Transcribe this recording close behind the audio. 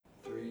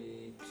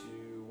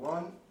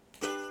one.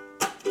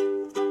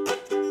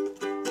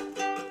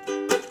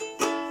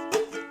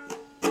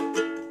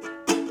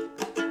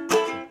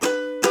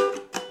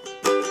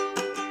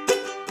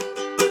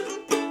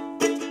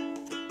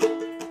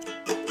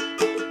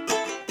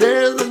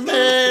 There's a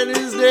man,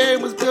 his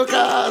name was Bill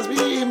Cosby.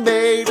 He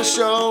made a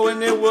show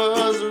and it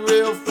was a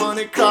real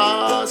funny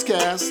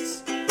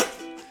Coscast.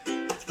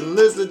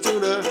 Listen to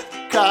the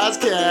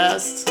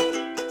Coscast.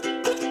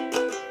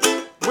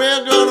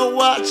 We're gonna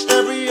watch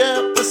every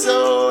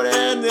episode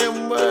and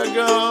then we're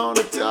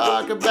gonna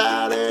talk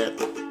about it.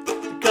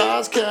 The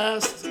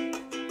Coscast.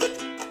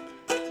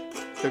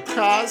 The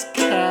Coscast.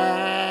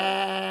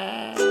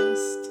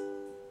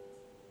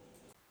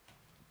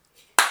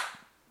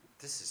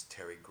 This is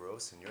Terry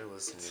Gross and you're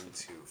listening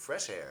to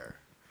Fresh Air.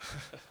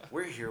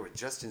 We're here with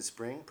Justin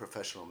Spring,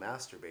 professional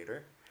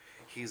masturbator.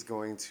 He's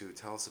going to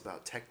tell us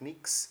about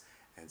techniques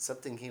and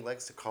something he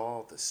likes to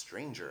call the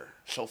stranger.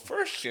 So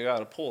first you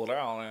gotta pull it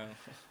out, man.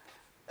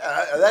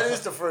 That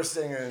is the first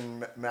thing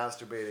in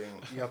masturbating.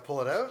 You gotta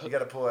pull it out? You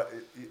gotta pull it.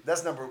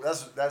 That's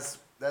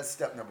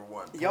step number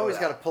one. You always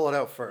gotta pull it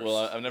out first.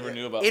 Well, I never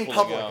knew about in pulling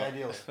public, out.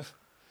 ideally.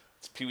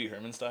 It's Pee Wee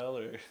Herman style,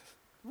 or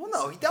Well,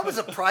 no, that was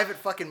a private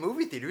fucking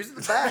movie theater. He was in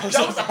the back.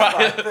 That was a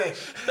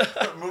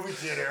private movie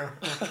theater.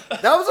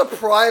 That was a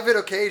private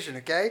occasion,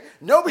 okay?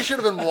 Nobody should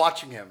have been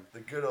watching him. The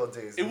good old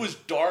days. it was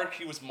dark.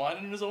 He was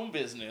minding his own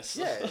business.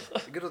 Yeah,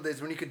 the good old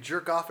days when you could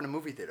jerk off in a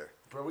movie theater.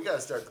 Bro, we gotta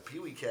start the Pee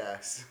Wee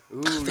cast.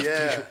 Ooh,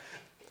 yeah.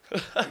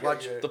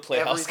 Watch The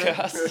Playhouse everything.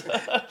 cast.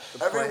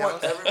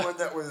 Everyone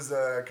that was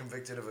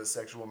convicted of a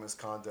sexual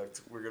misconduct,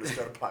 we're gonna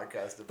start a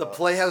podcast about. The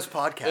Playhouse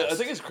podcast. I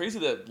think it's crazy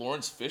that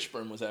Lawrence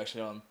Fishburne was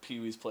actually on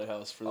Pee Wee's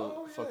Playhouse for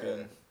the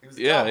fucking. He was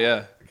the Yeah, cowboy,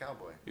 yeah. The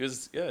cowboy. He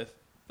was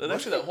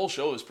that whole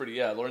show was pretty.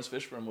 Yeah, Lawrence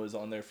Fishburne was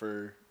on there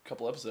for a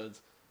couple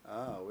episodes.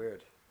 Oh,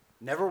 weird.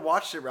 Never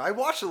watched it. I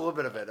watched a little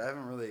bit of it. I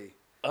haven't really.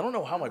 I don't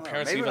know how my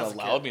parents maybe even when I was a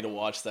allowed kid. me to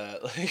watch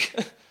that. Like,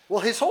 Well,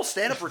 his whole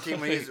stand-up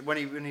routine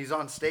when he's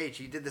on stage,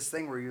 he did this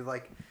thing where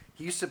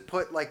he used to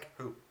put like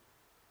Who?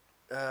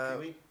 Pee uh,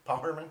 Wee? Paul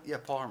Herman? yeah,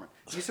 Paul Herman.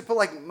 He used to put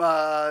like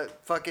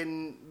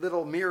fucking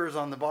little mirrors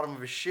on the bottom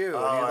of his shoe,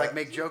 and he'd like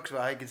make jokes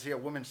about how you can see a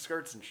women's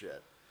skirts and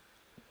shit.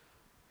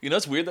 you know,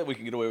 it's weird that we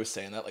can get away with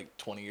saying that like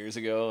 20 years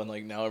ago, and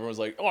like now everyone's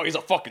like, "Oh, he's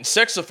a fucking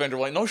sex offender."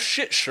 We're like, no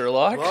shit,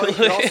 Sherlock. Well, you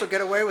can also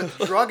get away with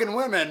drugging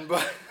women,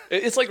 but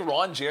It's like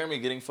Ron Jeremy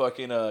getting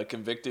fucking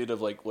convicted of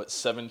like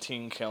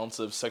 17 counts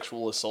of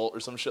sexual assault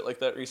or some shit like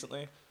that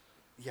recently.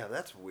 yeah,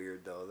 that's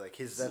weird though. Like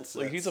he's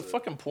He's a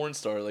fucking porn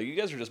star. Like, you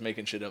guys are just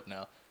making shit up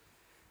now.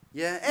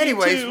 Yeah.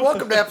 Anyways, too.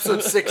 welcome to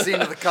episode 16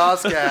 of the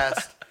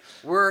Coscast.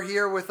 We're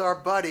here with our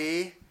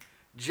buddy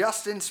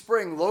Justin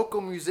Spring,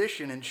 local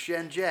musician in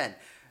Shenzhen.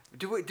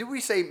 Do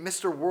we say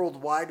Mr.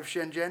 Worldwide of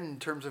Shenzhen in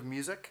terms of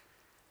music?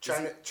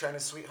 China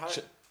sweetheart?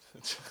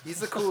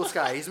 He's the coolest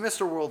guy. He's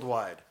Mr.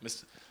 Worldwide.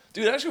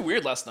 Dude, actually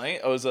weird. Last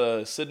night I was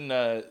sitting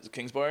at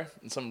King's Bar,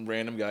 and some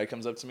random guy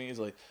comes up to me. He's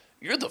like,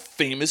 "You're the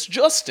famous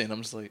Justin."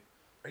 I'm just like,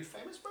 Are you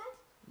famous, bro?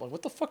 "Like,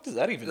 what the fuck does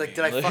that even mean?" Did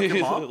I fuck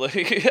him up?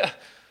 Yeah.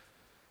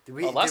 Did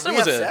we Last night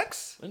have was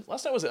sex?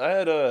 Last night was I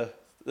had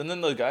and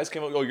then the guys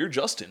came up. Oh, you're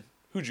Justin.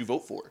 Who'd you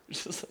vote for?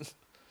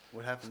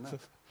 What happened then?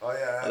 Oh,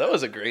 yeah. That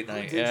was a great Who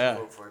night. did you Yeah.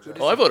 vote for, Justin?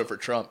 Well, I voted for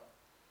Trump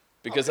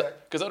because Okay.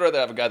 I'd rather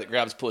have a guy that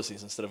grabs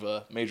pussies instead of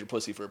a major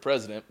pussy for a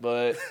president.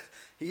 But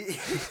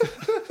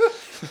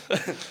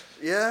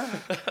Yeah.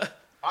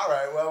 All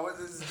right, well,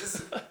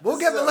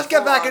 Let's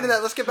get back into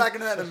that. Let's get back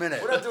into that in a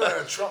minute. We're not doing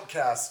a Trump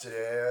cast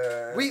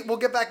today. We'll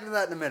get back into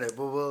that in a minute.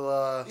 But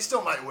we'll He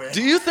still might win.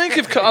 do you think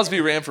if Cosby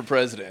ran for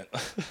president?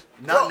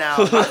 not now.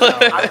 I Not now.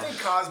 I think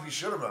Cosby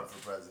should have run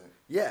for president.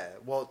 Yeah.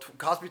 Well,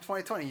 Cosby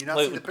 2020. You not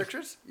Like, see the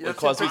pictures? You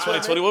Like not see the Cosby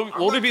pictures? 2020. What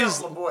I'm would gonna be his?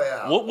 count my boy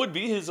out. What would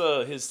be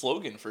his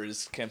slogan for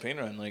his campaign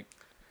run? Like,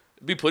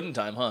 it'd be pudding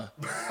time, huh?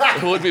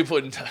 It would be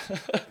pudding time.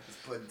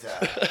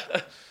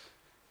 But,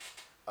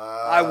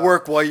 I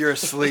work while you're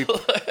asleep.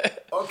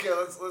 okay,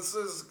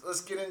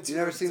 let's get into You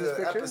never seen this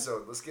the picture?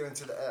 episode. Let's get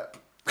into the ep.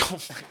 Oh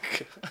my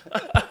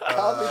god.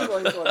 Cosby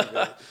 2020.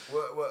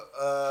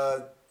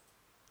 man.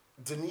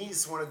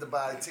 Denise wanted to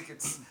buy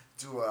tickets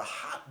to a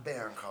hot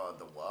band called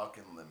the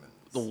Walking Lemons.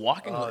 The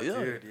walking. Oh, yeah.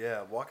 dude,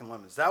 yeah, Walking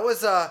Lemons. That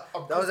was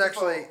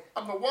actually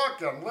I'm the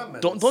Walking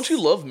Lemons. Don't you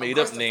love made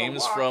up Christopher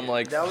names Walken. from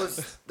like that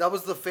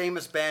was the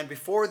famous band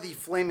before the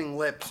Flaming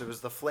Lips. It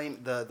was the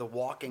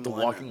Walking the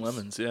Lemons. Walking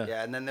Lemons? Yeah.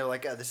 Yeah, and then they're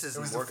like, this It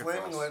isn't was the working for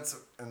Flaming us. Lips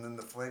and then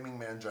the Flaming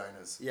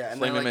Manginas. Yeah, and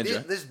Flaming they're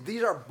like, Manja.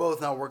 these are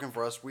both not working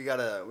for us. We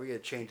gotta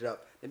change it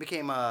up. They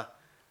became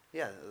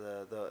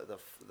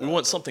we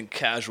want something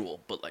casual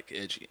but like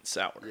edgy and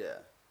sour. Yeah.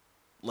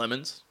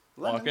 Lemons.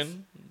 Lemons.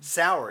 Walking.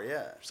 Sour,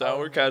 yeah.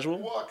 Sour, casual.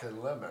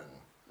 Walking Lemon.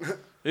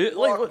 Like,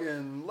 what,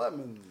 Walking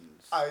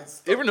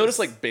Lemons. you ever notice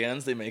like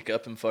bands they make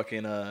up in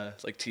fucking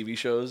like TV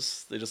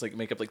shows? They just like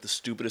make up like the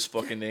stupidest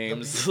fucking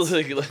names.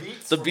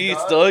 The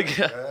beats, Doug.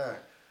 Yeah.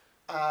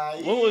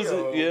 What was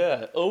it?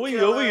 Yeah. Oh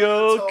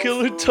yo,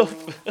 killer tough.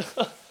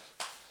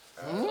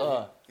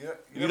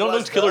 You don't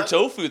know Killer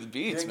Tofu, the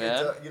beats,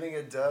 man. You didn't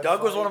get Doug.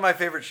 Doug was one of my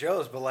favorite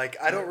shows, but like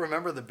I don't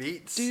remember the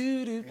beats.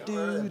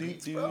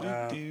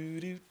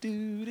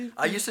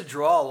 I used to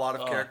draw a lot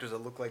of characters that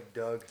look like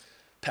Doug.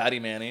 Patty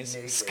Mayonnaise.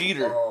 Naked.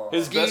 Skeeter. Oh.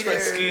 His best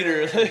friend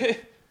Skeeter.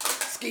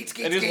 Skeet,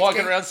 And he's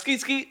walking around,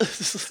 skeet.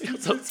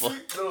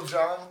 Little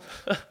John.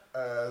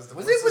 What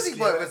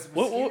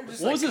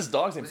was his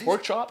dog's name?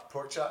 Pork Chop?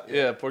 Pork Chop?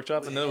 Yeah, Pork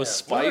Chop. And then it was Was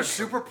Spike. there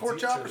Super Pork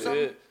Chop or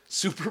something? Yeah.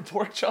 Super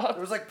Pork Chop?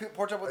 There was like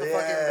Pork Chop with the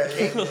Yeah,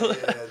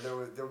 fucking yeah.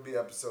 There would be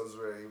episodes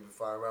where he would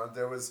fly around.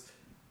 There was,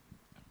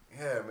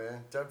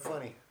 man, Doug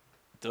Funny.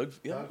 Doug?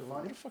 Yeah, Doug Funny?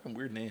 what a fucking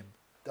weird name.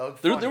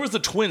 Doug There Funny. was the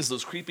twins,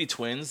 those creepy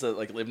twins that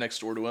like live next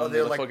door to him. Oh, they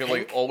they're, were like, fucking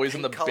pink- like always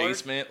in the pink colored?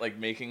 basement, like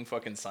making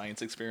fucking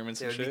science experiments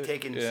They and would shit. be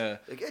taking. Yeah,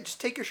 Like, hey,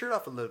 just take your shirt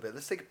off a little bit.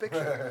 Let's take a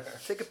picture.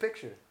 Take a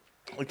picture.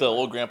 like the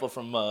old grandpa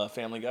from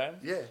Family Guy.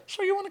 Yeah.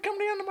 So you want to come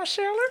down to my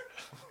cellar?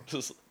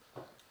 Just,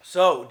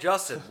 So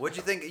Justin, what'd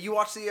you think? You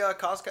watched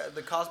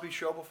the Cosby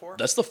Show before?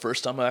 that's the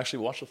first time I actually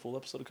watched a full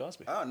episode of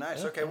Cosby. Oh,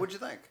 nice. Okay, what'd you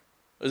think?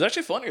 It was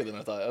actually funnier than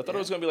I thought. I thought it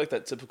was gonna be like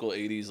that typical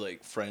 '80s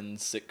like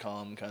Friends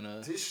sitcom kind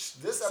of. This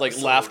It's like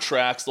episode- laugh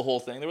tracks, the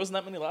whole thing. There wasn't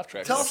that many laugh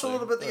tracks. Tell us a actually.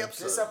 little bit the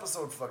episode. This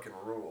episode fucking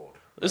ruled.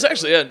 It's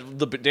actually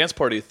the dance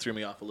party threw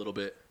me off a little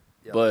bit,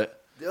 Yeah. but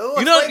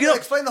Oh,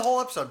 explain the whole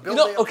episode. Build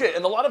the episode. okay,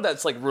 and a lot of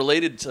that's like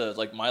related to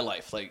like my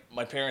life. Like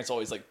my parents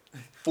always like We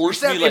forced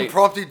used to have me like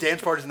impromptu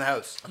dance parties in the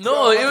house. no,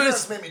 Bro, my it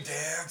parents was made me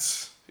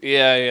dance.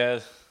 yeah.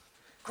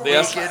 Growing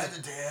asked- up, I had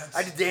to dance.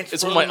 I did dance.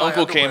 It's for when my them in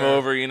uncle came underwear.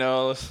 over, you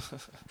know.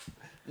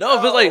 No,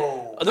 but like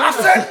there I was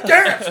said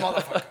dance,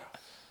 motherfucker.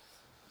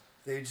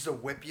 They used to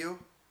whip you.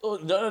 oh,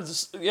 no,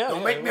 just, yeah. Don't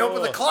yeah, make me no, open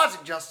no. the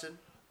closet, Justin.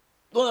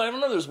 Well, I don't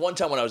know. There was one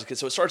time when I was a kid.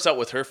 So it starts out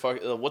with her.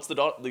 What's the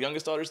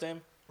youngest daughter's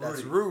name?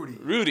 That's Rudy.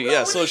 Rudy,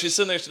 yeah. So she's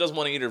sitting there. She doesn't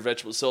want to eat her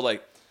vegetables. So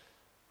like,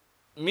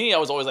 me, I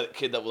was always that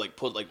kid that would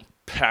like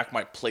pack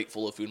my plate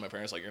full of food. My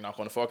parents like, you're not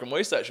going to fucking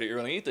waste that shit. You're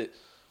going to eat it.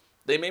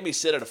 They made me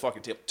sit at a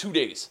fucking table 2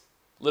 days.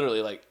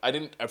 Literally, like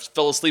I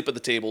fell asleep at the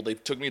table. They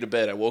took me to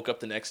bed. I woke up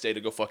the next day to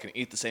go fucking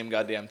eat the same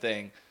goddamn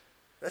thing.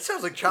 That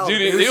sounds like child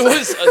Dude,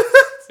 abuse.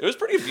 it was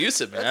pretty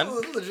abusive, man.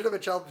 That's a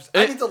legitimate child abuse.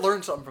 I need to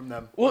learn something from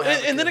them. Well, when I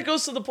have a and then kid. it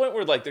goes to the point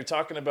where like they're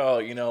talking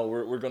about, you know,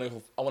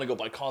 I want to go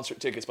buy concert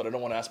tickets, but I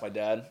don't want to ask my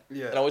dad.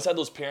 Yeah. And I always had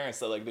those parents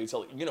that like they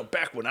tell you know,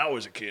 back when I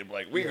was a kid,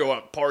 like we go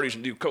out parties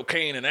and do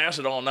cocaine and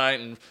acid all night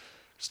and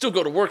still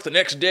go to work the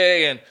next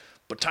day,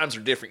 but times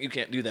are different. You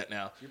can't do that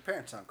now. Your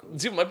parents sound cool.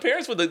 Dude, my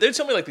parents they'd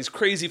tell me like these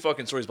crazy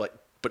fucking stories,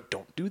 but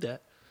don't do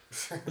that.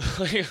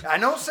 I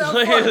know it sounds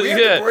Like, fun. We had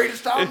yeah. the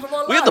greatest times of our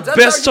lives. We had the That's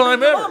best how you time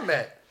and your ever. mom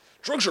met.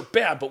 Drugs are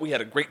bad, but we had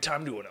a great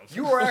time doing them.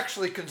 You were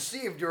actually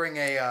conceived during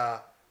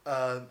a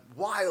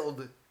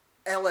wild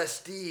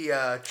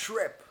LSD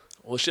trip.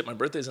 Well, shit, my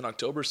birthday's in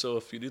October, so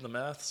if you do the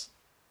maths,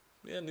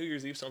 yeah, New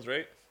Year's Eve sounds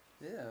right.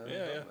 Yeah.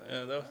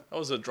 Yeah. That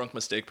was a drunk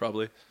mistake,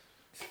 probably.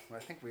 I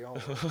think we all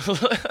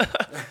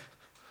were.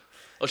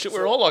 Oh shit,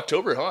 we're all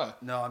October, huh?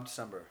 No, I'm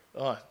December.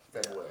 Oh,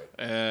 February.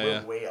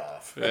 yeah. We're way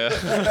off. Yeah.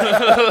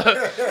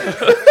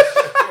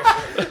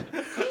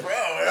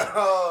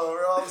 Bro,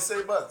 we're all the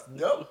same month.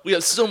 Nope. We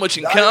have so much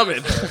in Not common.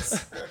 even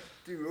close.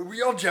 Dude, are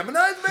we all Geminis,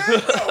 man?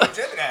 No, we're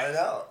Gemini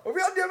now. Are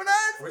we all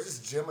Geminis? We're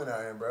just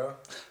Gemini, bro.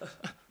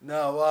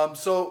 No.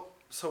 So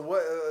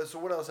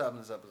what else happened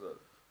this episode?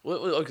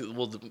 Okay,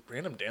 well, the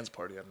random dance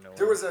party out of nowhere.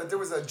 There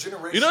was a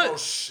generational You know-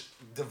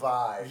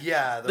 divide.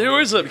 Yeah. There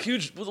was a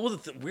huge. Well,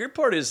 the weird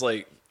part is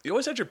like you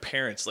always had your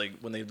parents like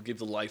when they give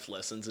the life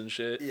lessons and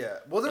shit. Yeah.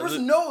 Well, there was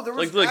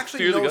like, actually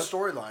Fear the no God.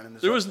 storyline in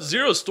this. There was episode.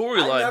 zero I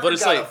storyline, never but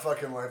it's got like. a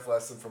fucking life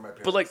lesson from my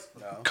parents. But like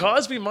No.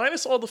 Cosby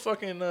minus all the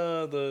fucking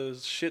the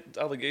shit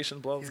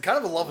allegations, blah. He's kind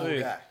of a lovable Hey.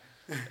 guy.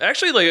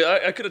 Actually,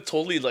 like I could have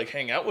totally like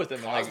hang out with him.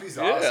 And, Cosby's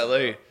like, yeah, awesome,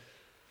 like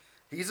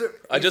He's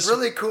just-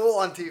 really cool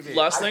on TV.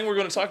 last thing we're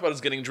gonna talk about is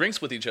getting drinks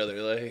with each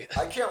other. Like,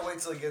 I can't wait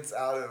till he gets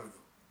out of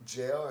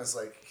jail and it's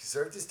like he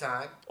served his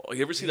time. oh,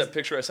 you ever see that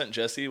picture I sent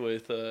Jesse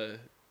with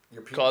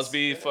Your penis.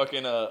 Cosby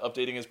fucking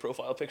updating his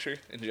profile picture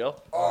in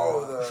jail?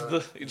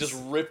 Oh, He just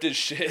ripped his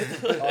shit.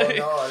 oh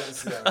no, I didn't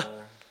see that one.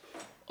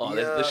 Oh,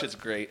 Yeah. this shit's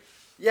great.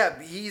 Yeah,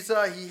 but he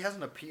has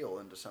an appeal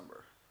in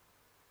December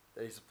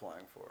that he's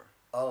applying for.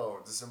 Oh,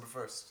 December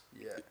 1st.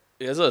 Yeah.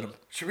 He has a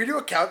Should we do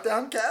a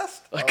countdown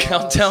cast?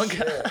 countdown.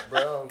 Shit,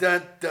 bro.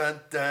 Dun dun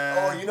dun.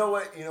 Oh, you know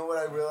what? You know what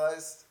I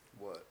realized?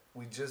 What?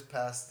 We just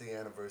passed the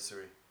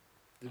anniversary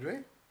Did we?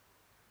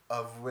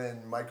 of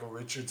when Michael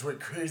Richards went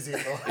crazy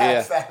at the Laugh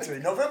Yeah. Factory.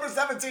 November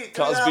 17th,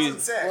 Cosby-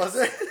 2006. Was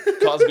it?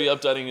 Cosby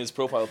updating his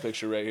profile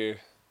picture right here.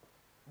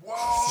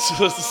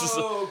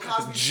 Whoa,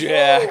 Cosby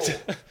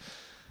Jacked.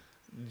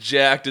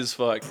 Jacked as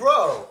fuck.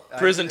 Bro,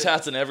 Prison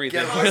tats and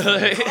everything.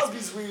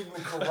 Cosby's reading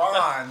the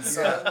Quran,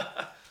 son.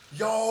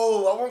 Yo,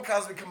 I want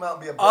Cosby to come out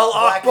and be a Al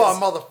black. Akbar,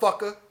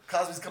 motherfucker.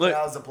 Cosby's coming Look,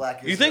 out as a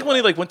black. You think when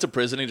he like went to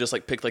prison, he just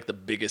like picked like the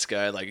biggest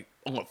guy? Like,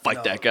 I'm gonna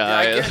fight that Yeah,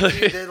 guy. I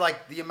guarantee that,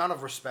 like the amount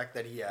of respect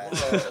that he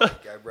has.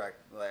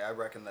 I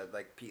reckon that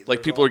like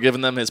Like people are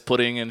giving them his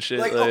pudding and shit.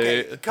 like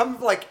okay, come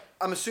like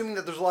I'm assuming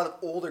that there's a lot of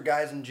older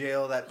guys in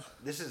jail that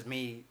this is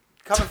me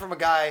coming from a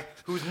guy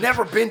who's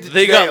never been to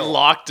They jail. got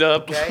locked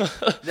up. Okay,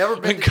 never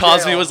been When to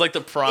Cosby jail. was like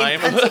the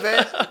prime.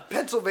 In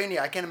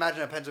Pennsylvania, I can't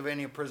imagine a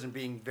Pennsylvania prison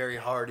being very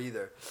hard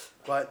either.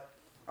 But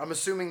I'm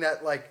assuming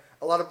that like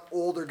a lot of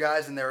older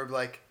guys in there would be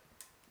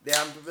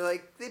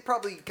like, they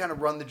probably kind of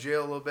run the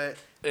jail a little bit.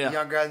 Yeah. The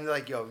young guys and they're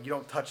like, yo, you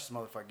don't touch this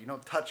motherfucker. You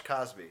don't touch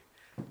Cosby.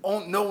 Oh,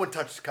 no one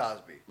touches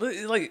Cosby.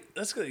 Like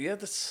that's good. Yeah,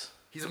 that's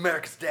He's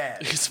America's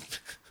dad.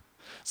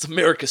 it's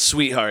America's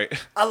sweetheart.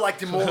 I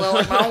liked him more than I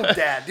like my own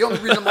dad. The only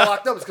reason I'm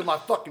locked up is because my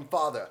fucking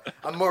father.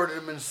 I murdered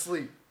him in his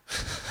sleep.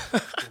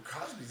 Dude,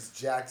 Cosby's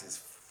jacked as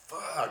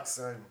fuck,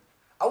 son.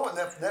 I want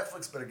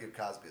Netflix better give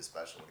Cosby a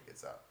special when it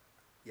gets out.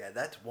 Yeah,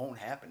 that won't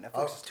happen.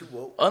 Netflix is too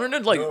woke. I don't know,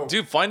 like, No.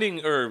 dude,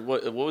 finding or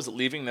what was it?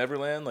 Leaving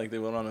Neverland? Like they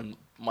went on and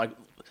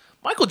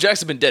Michael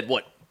Jackson been dead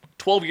what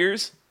 12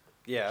 years?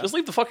 Yeah. Just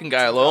leave the fucking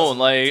guy alone.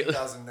 Like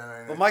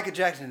 2009. But Michael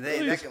Jackson, he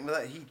leave him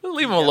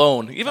never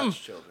alone. Even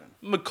touched children.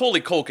 Macaulay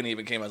Culkin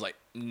even came. I was like,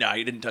 nah,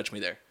 he didn't touch me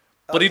there,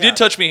 but he yeah. did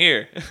touch me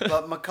here.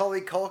 But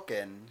Macaulay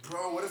Culkin,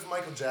 Bro, what if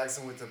Michael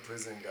Jackson went to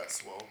prison and got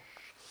swole?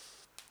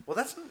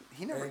 well,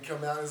 he never. And he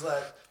come out and he's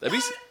like, That'd be.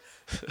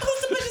 who's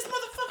the biggest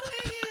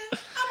motherfucker in here?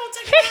 I'm gonna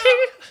take him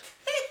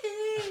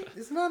out.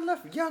 There's not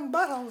enough young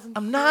buttholes.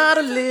 I'm not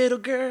a little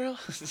girl.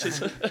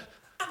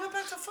 I'm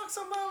about to fuck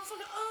some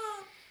motherfucker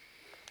up.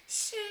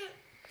 Shit.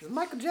 Does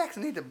Michael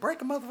Jackson need to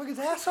break a motherfucker's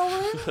asshole in?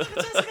 Michael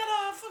Jackson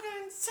gotta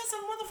fucking set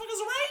some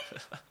motherfuckers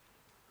right.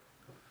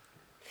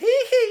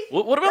 Hee.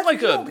 What about That's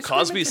like what you a always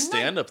Cosby scream tonight.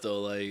 stand up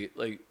though? Like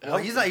Well,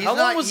 he's not. He's how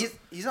not. long was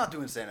He's not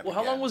doing stand up.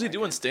 how long was he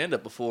doing stand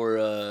up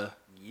before?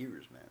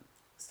 Years, man.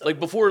 Like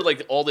before,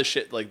 like all this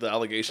shit, like the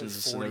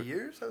allegations. 40 and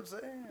years, I would say.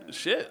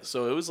 shit.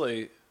 So it was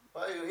like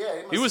Well,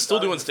 yeah, he was still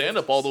doing stand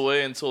up all the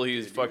way until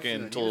he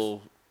fucking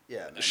until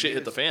Yeah. man, shit he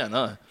hit the was- fan,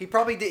 huh? He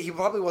probably did. He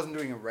probably wasn't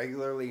doing it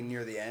regularly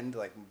near the end,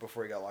 like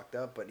before he got locked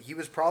up. But he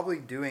was probably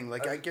doing.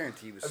 Like I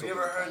guarantee he was. Have still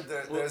you ever doing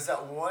heard there's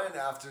that one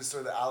after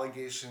sort of the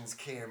allegations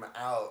came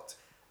out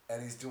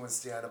and he's doing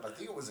stand up? I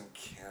think it was in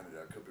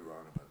Canada. I could be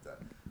wrong about that.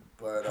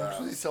 But How much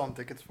was he selling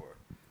tickets for?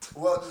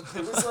 well,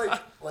 it was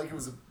like it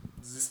was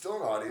still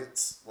an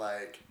audience.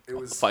 Like it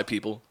was 5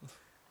 people.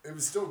 it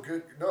was still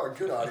good. No, a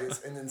good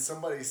audience. And then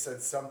somebody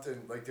said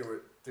something like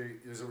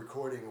there's a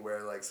recording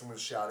where like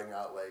someone's shouting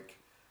out like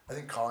I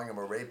think calling him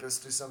a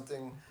rapist or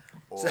something.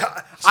 Or, So,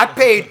 I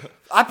paid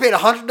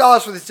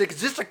 $100 for these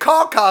tickets just to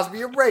call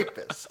Cosby a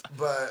rapist.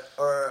 but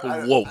or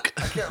I Woke.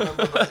 can't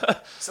remember.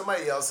 But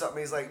somebody yelled something.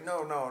 He's like,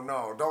 no,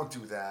 don't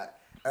do that.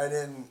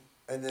 And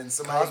then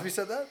somebody Cosby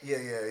said that? Yeah.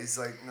 He's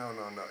like, no.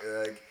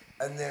 Like,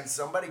 and then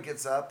somebody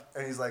gets up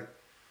and he's like,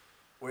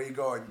 where you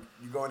going?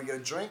 You going to get a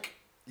drink?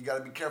 You got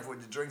to be careful with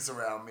your drinks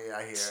around me.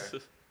 I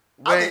hear.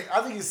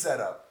 I think he's set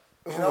up.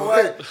 You know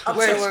what?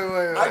 Wait.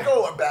 I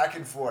go back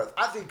and forth.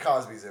 I think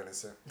Cosby's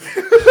innocent.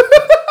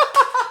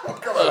 Oh,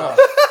 come on.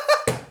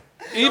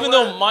 Even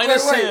though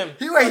minus him,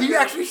 He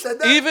actually said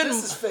that? even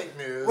This is fake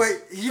news. Wait,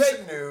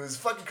 fake news.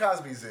 Fucking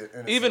Cosby's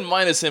innocent. even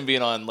minus him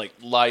being on like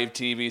live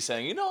TV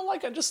saying,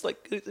 I just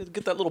like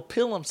get that little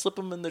pill and slip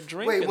him in the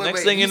drink, and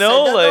next thing he you said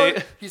know, that, like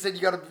though? He said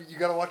you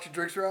gotta watch your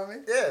drinks around me.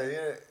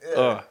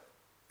 Yeah.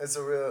 It's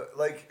a real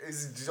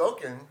he's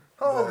joking.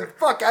 Holy but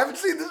fuck! I haven't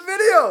seen this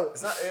video.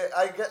 it's not.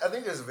 I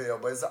think there's a video,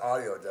 but it's the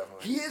audio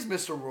definitely. He is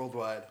Mr.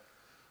 Worldwide.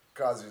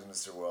 Cosby's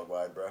Mr.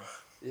 Worldwide, bro.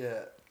 Yeah.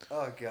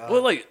 Oh god.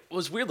 well, like it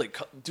was weird, like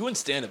doing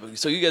stand up.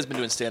 So you guys been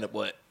doing stand up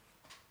what?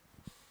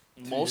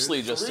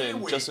 Mostly just 3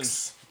 in weeks.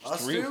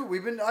 Us three- too.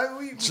 We've been.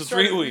 We Just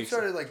started, 3 We weeks.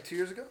 started like 2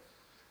 years ago.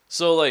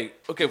 So like,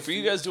 okay, for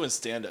you guys doing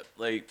stand up,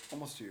 like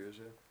Almost 2 years.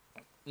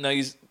 Yeah. now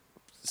you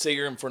say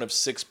you're in front of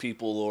 6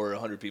 people or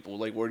 100 people,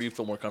 like where do you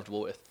feel more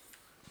comfortable with?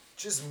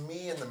 Just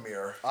me in the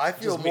mirror. I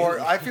feel Just me. more.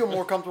 I feel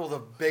more comfortable with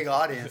a big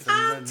audience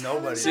than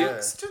nobody. See, Yeah.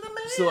 To the man.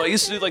 So I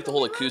used to do like the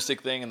whole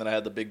acoustic thing, and then I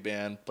had the big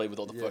band play with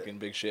all the Yeah. fucking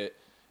big shit,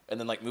 and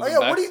then like Oh moving yeah.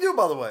 back. What do you do,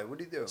 by the way? What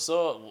do you do?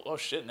 So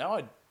shit, now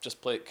I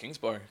just play at King's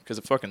Bar because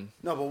it fucking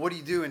No, but what do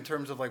you do in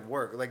terms of like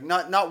work? Like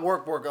not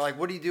work. Like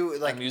what do you do?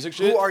 Like music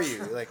Who shit? are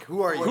you? Like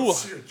who are you?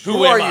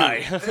 who are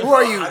am you? I? Who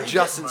are How you, do get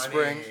Justin money?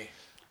 Spring?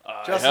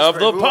 I Justin have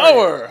Spring, the who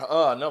are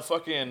power. No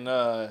fucking.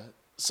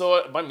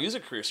 So my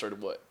music career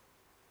started what?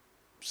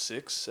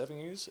 6, 7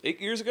 years, 8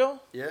 years ago.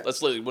 Yeah.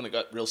 That's literally when it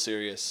got real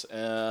serious,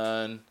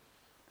 and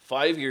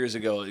 5 years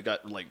ago it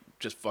got like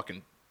just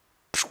fucking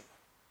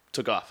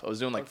took off. I was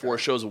doing like 4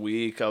 shows a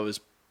week. I was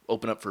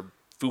opening up for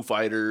Foo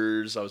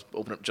Fighters. I was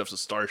opening up Jefferson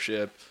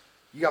Starship.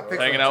 You got pictures.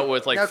 Hanging out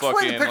with, like, now, explain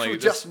fucking, the picture like,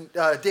 with just-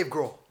 Justin, Dave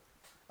Grohl.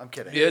 I'm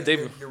kidding. Yeah,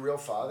 Dave, Your real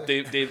father.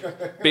 Dave,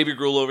 Baby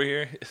Gruel over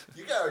here.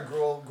 You got a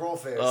girl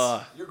face.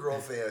 You're girl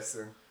face.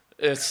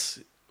 It's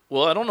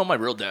well, I don't know my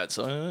real dad,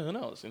 so who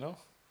knows,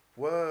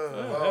 Whoa.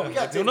 Well, we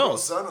got Who Dave knows?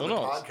 Grohl's son on Who the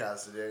knows?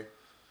 podcast today.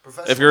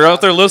 If you're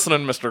out there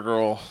listening, Mr.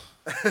 Girl,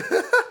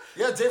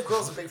 Yeah, Dave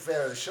Grohl's a big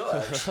fan of the show,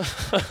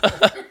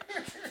 actually.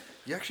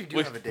 You actually do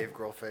have a Dave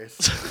Grohl face.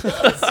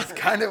 It's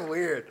kind of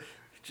weird.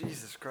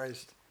 Jesus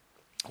Christ.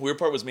 weird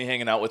part was me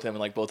hanging out with him and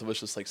like both of us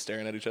just like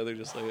staring at each other,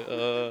 just like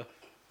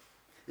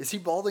Yeah, Is he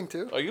balding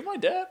too? Are you my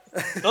dad?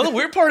 No, the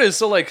weird part is,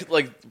 so like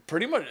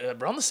pretty much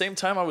around the same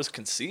time I was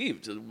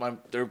conceived,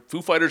 their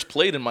Foo Fighters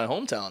played in my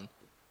hometown.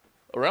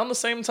 Around the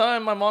same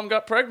time my mom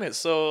got pregnant,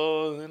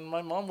 so and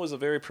my mom was a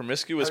very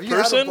promiscuous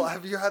person.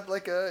 Have you had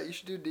like a? You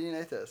should do a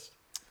DNA test.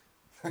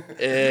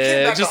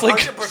 Just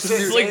like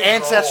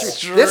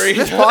Ancestry.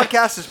 This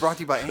podcast is brought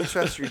to you by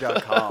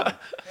Ancestry.com.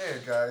 Hey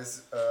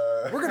guys,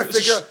 We're gonna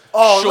figure out.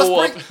 Oh, show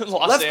let's up bring, in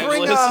Los let's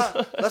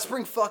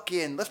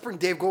Angeles. let's bring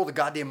Dave Grohl to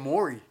goddamn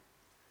Maury.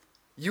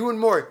 You and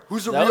Maury.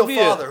 Who's the That real would be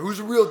father? Who's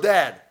the real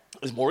dad?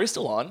 Is Maury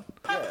still on?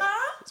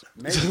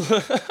 Maybe.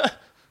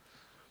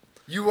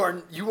 You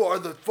are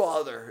the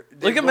father. Like,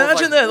 Dave Grohl's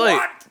imagine that, like,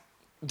 "What?"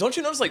 don't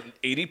you notice like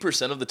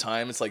 80% of the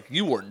time it's like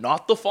you were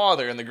not the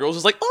father, and the girl's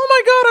just like, oh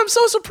my god, I'm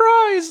so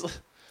surprised.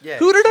 Yeah.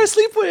 Who did I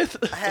sleep with?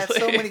 I had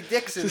so many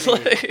dicks in It's me.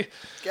 like,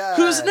 God.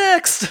 who's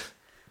next?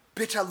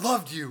 Bitch, I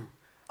loved you.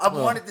 I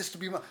wanted this to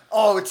be my.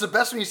 Oh, it's the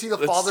best when you see the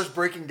fathers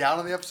breaking down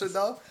on the episode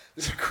though.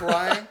 They're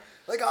crying.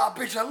 Like, oh,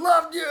 bitch, I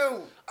loved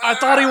you. I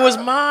thought he was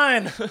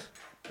mine.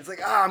 It's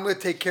like, I'm going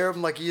to take care of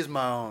him like he is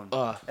my own.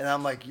 And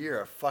I'm like,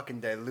 you're a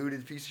fucking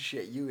diluted piece of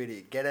shit. You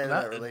idiot. Get out of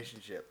that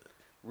relationship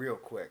real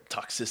quick.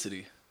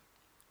 Toxicity.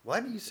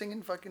 What? Are you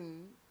singing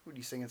fucking... What, are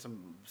you singing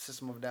some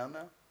System of a Down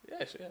now?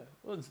 Yeah.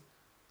 Well,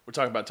 we're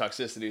talking about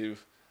toxicity.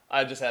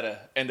 I just had an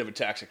end of a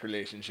toxic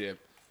relationship.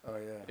 Oh,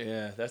 yeah.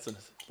 Yeah, let's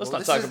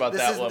not talk about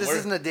that one. This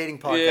isn't a dating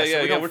podcast. Yeah,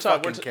 so we don't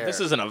fucking talking. care.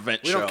 This is an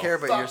event We show. don't care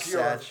about your fuck your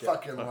sad shit.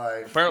 fucking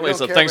life. Apparently, We it's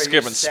don't a care about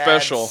your Thanksgiving sad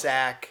special.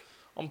 sack.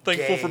 I'm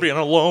thankful gay. for being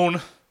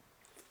alone.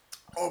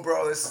 Oh,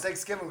 bro, this is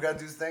Thanksgiving. We gotta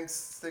do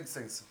things.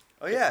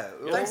 Oh, yeah.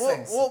 Thanks.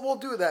 We'll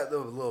do that a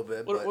little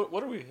bit.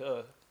 What are we?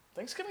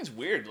 Thanksgiving's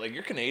weird. Like,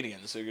 you're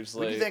Canadian, so you're just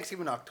We like. do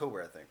Thanksgiving in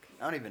October, I think.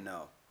 I don't even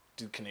know.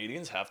 Do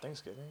Canadians have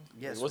Thanksgiving?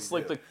 Yes, What's we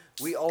like do.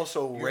 the? We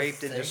also You're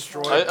raped and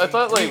thankful? destroyed. I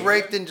thought, like- we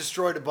raped and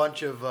destroyed a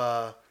bunch of.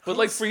 But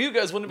like for you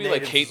guys, wouldn't it be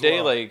like Natives hate as day?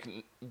 well. Like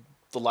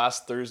the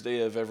last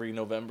Thursday of every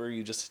November,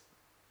 you just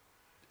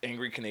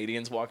angry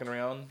Canadians walking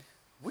around.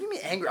 What do you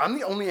mean angry? I'm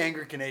the only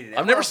angry Canadian.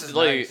 I've never Everyone else is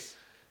like nice.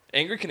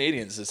 angry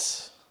Canadians.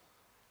 It's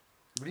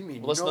What do you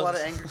mean? well, You know a lot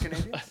of angry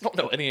Canadians? I don't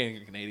know any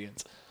angry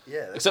Canadians Yeah.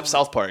 that's except only-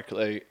 South Park.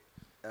 Like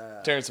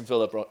Terrence and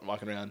Phillip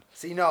walking around.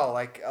 See, no,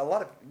 like a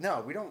lot of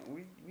no, we don't.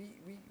 We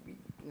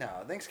no.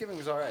 Thanksgiving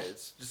was all right.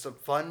 It's just a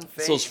fun.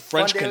 It's those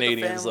French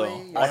Canadians,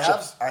 though. I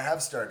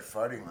have started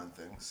farting on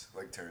things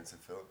like Terrence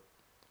and Phil.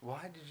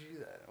 Why did you do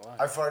that?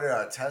 Why? I farted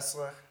on a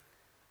Tesla.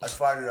 I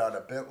farted on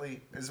a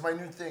Bentley. It's my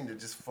new thing to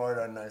just fart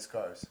on nice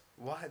cars.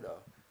 Why though?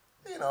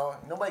 You know,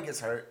 nobody gets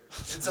hurt.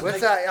 It's a, What's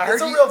that? I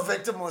it's heard a you- real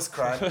victimless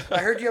crime. I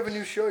heard you have a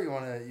new show. You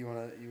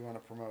wanna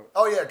promote?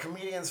 Oh yeah,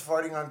 comedians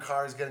farting on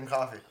cars, getting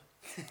coffee.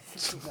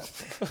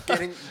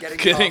 Getting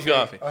Getting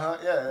coffee.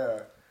 Yeah.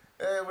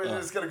 And we're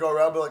just gonna go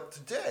around, be like,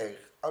 today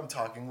I'm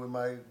talking with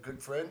my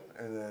good friend,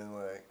 and then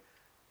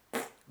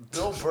like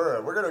Bill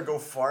Burr. We're gonna go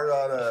fart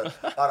on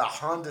a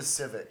Honda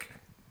Civic.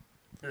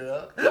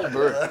 Yeah. Bill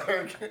Burr.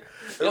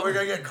 And we're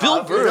gonna get Bill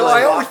coffee. Burr, No, like,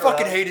 I always walk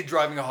fucking around hated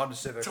driving a Honda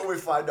Civic. Till we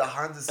find a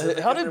Honda Civic.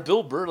 How did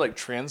Bill Burr like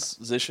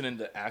transition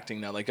into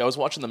acting now? Like I was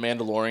watching The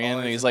Mandalorian,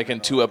 and he's he's in like in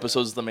 2 Mandalorian.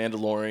 episodes of The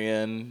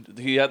Mandalorian.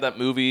 He had that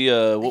movie.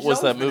 What He's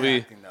was that always been movie?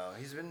 acting, though.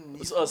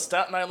 He's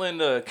Staten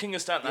Island, King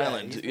of Staten Yeah,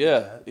 Island. he's been Yeah,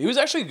 in that. he was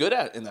actually good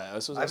at in that. I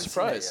was I haven't seen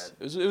surprised.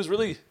 that It was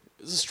really. It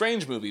was a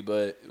strange movie,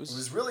 but it It was.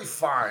 was really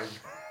fine.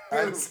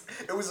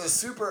 It was a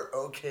super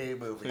okay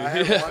movie. I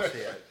haven't watched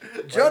it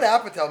yet. Judd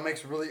Apatow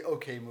makes really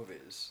okay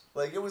movies.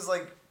 Like it was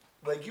like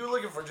you were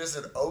looking for just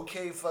an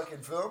okay fucking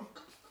film.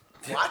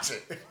 Watch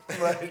it.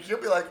 Like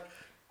you'll be like,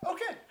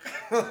 okay.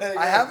 Like,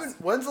 I haven't.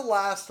 When's the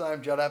last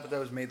time Judd Apatow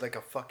was made like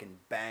a fucking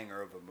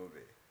banger of a movie?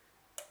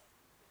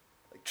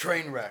 Like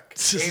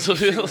Trainwreck. Amy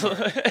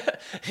Schumer.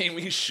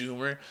 Amy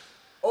Schumer.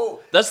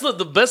 Oh, That's the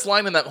best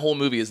line in that whole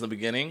movie is in the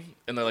beginning,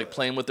 and they're like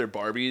playing with their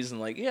Barbies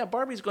and like, yeah,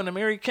 Barbie's going to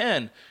marry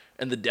Ken,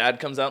 and the dad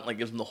comes out and like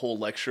gives them the whole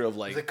lecture of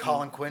like, Was it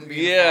Colin Quinn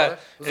being yeah, the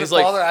father? Was it's the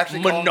father like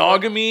actually Colin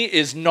monogamy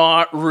is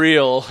not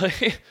real.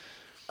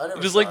 I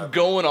never Just saw like it.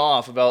 going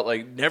off about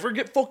like never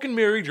get fucking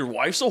married. Your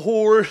wife's a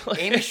whore.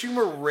 Like, Amy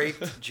Schumer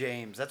raped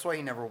James. That's why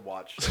he never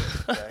watched it.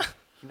 Okay?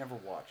 He never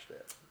watched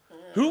it.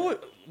 who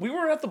we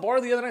were at the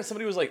bar the other night.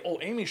 Somebody was like, "Oh,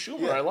 Amy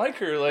Schumer, Yeah. I like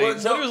her." Like Well, no-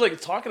 somebody was like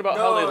talking about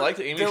how they liked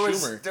Amy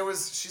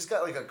Schumer. She's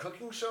got like a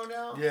cooking show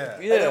now. Yeah.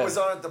 Yeah. And it was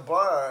on at the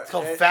bar. It's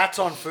called and, Fats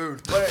on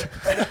Food.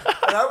 and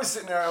I was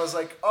sitting there. I was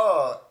like,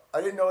 oh, I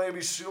didn't know Amy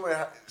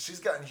Schumer. She's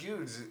gotten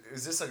huge.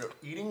 Is this like an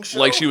eating show?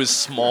 Like she was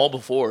small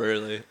before,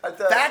 really. I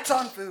thought, Fats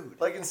on Food.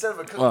 like instead of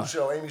a cooking Wow.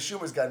 show, Amy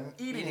Schumer's got an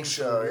eating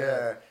show. show, yeah.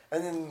 Yeah.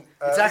 And then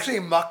It's actually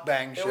a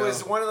mukbang show. It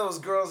was one of those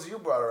girls you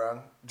brought around.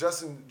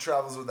 Justin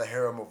travels with a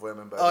harem of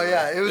women. By the Oh way.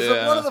 yeah, it was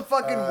Yeah. one of the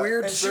fucking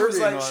weird And she was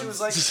Serbian like, ones.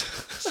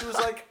 she was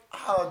like,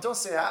 oh, don't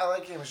say I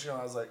like Amy Schumer.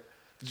 I was like,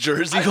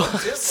 Jersey I don't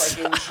ones.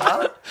 dislike Amy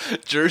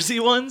Schumer. Jersey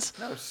ones.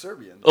 No,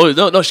 Serbian. Oh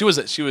no, she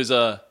wasn't. She was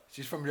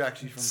She's from Jack.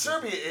 She's from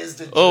Serbia is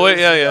the Jersey Oh, wait,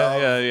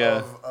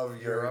 yeah.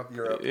 of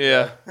Europe.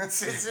 Yeah.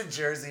 It's a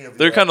Jersey of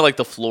They're Europe. kind of like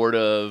the Florida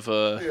of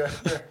Yeah.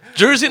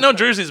 Jersey. No,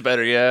 Jersey's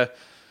better. Yeah.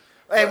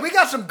 Hey, we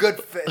got some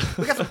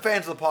we got some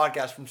fans of the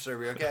podcast from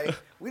Serbia. Okay,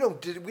 we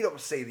don't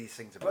say these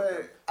things about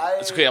them. But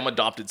It's okay. I'm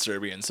adopted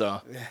Serbian,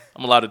 so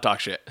I'm allowed to talk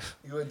shit.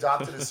 you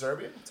adopted a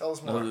Serbian? Tell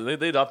us more.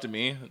 They adopted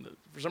me.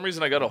 For some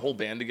reason, I got a whole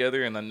band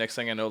together, and the next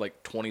thing I know,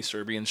 like 20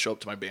 Serbians show up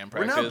to my band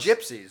We're practice. now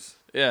gypsies.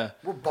 Yeah.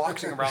 We're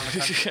boxing around the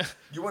country.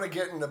 You want to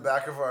get in the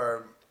back of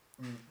our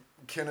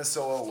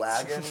Kennesaw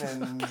wagon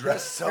and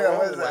dress?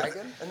 Kennesaw is that-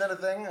 wagon? Isn't that a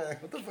thing?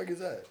 What the fuck is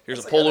that? Here's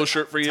a It's polo like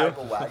shirt for you. Type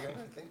of wagon,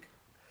 I think.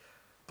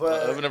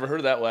 But I've never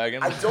heard of that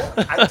wagon.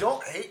 I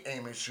don't hate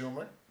Amy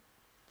Schumer.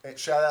 Hey,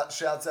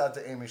 shouts out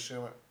to Amy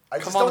Schumer. I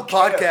Come just on the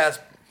don't care. podcast.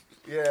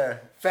 Yeah.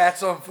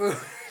 Fats on food.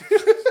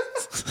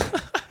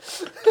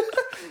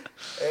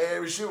 Hey,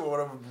 Amy Schumer,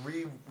 want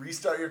to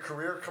restart your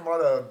career? Come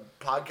on a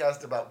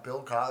podcast about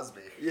Bill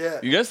Cosby. Yeah.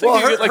 You guys think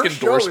Well, you get like her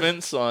show is-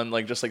 endorsements on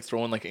like just like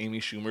throwing like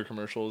Amy Schumer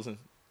commercials in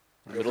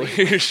the middle of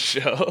your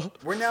show?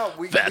 We're now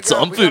Fats we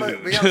got, on we got a-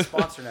 food. we got a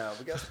sponsor now.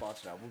 We got a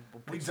sponsor now.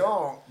 We'll We put-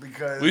 don't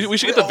because We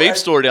should get the vape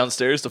store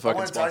downstairs to I fucking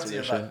want to talk sponsor to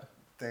you this about shit.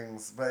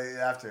 things, but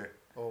after.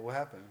 Oh, what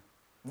happened?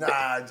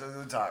 Nah,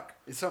 we'll talk,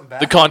 Is something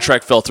bad? The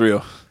contract fell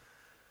through.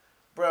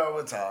 bro.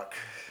 We'll talk.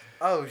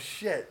 Oh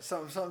shit!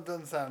 Something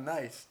doesn't sound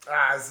nice.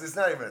 It's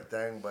not even a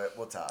thing, but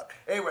we'll talk.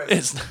 Anyways,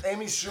 It's-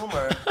 Amy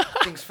Schumer.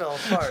 Things fell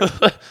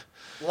apart.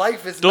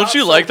 Life is. Don't not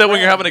you so like that when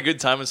you're grand. having a good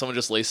time and someone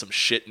just lays some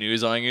shit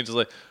news on you? Just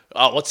like,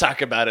 oh, we'll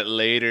talk about it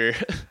later.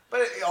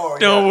 But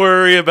Don't yeah.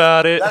 worry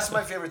about it. That's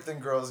my favorite thing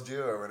girls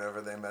do, or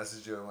whenever they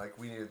message you, I'm like,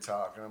 we need to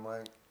talk, and I'm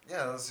like,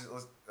 yeah,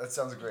 that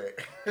sounds great.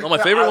 No, my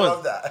favorite I one.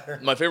 love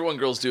that. My favorite one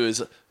girls do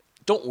is,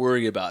 don't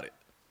worry about it.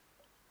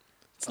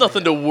 It's Oh,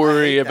 nothing yeah. to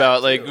worry I hate that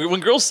about. Like too. when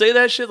girls say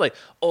that shit, like,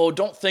 oh,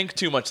 don't think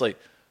too much. Like,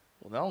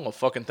 well, now I'm gonna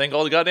fucking think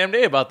all the goddamn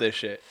day about this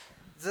shit.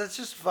 That's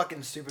just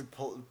fucking stupid.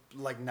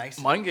 Niceties.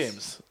 Mind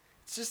games,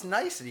 It's just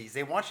niceties.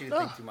 They want you to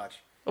think Ah. too much.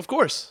 of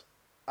course.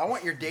 I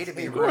want your day to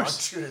be They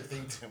rushed. want you to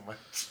think too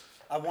much.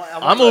 I want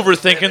I'm you to-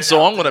 overthinking,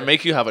 so I'm gonna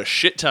make you have a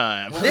shit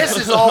time. This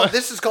is all.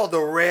 This is called the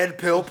Red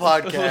Pill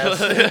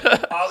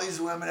Podcast. All these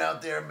women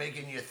out there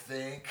making you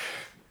think.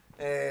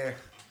 Eh.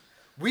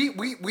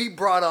 we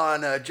brought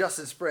on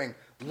Justin Spring,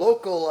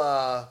 local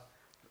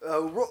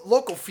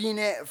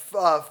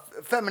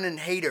feminine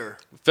hater.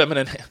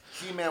 Feminine.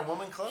 He-Man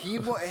Woman Club?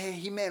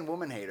 He-Man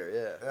woman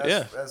hater. Yeah.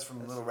 Yeah. That's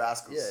from Little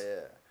Rascals.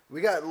 Yeah. We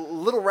got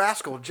Little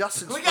Rascal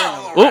Justin We Spring.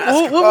 got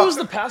Little What was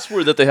the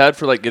password that they had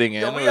for like getting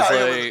in? Yeah, It we was got-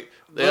 like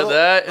they had Little-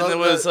 that, and there the-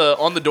 was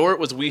on the door it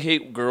was "We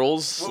hate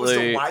girls." What was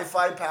the Like,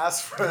 Wi-Fi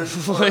password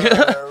for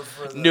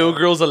the, no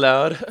girls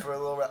allowed. For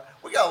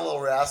we got a Little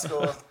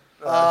Rascal.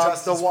 I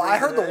Justin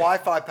heard the Spring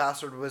Wi-Fi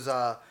password was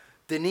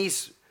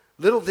Denise.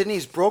 Little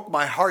Denise broke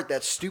my heart.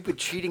 That stupid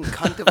cheating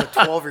cunt of a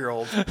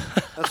 12-year-old.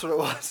 That's what it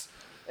was.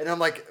 And I'm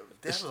like,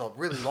 this was a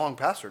really long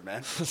password,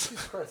 man.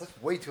 Jesus Christ,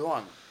 that's way too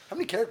long. How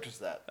many characters is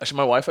that? Actually,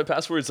 my Wi-Fi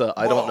password's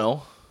I don't Whoa.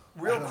 know.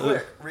 Real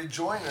quick,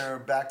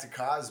 rejoiner back to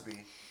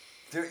Cosby.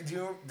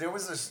 There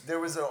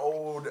was an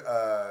old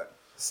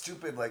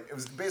stupid, like, it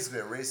was basically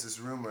a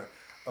racist rumor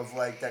of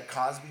like that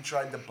Cosby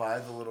tried to buy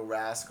the Little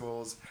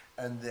Rascals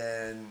and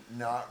then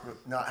not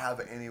have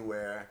it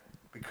anywhere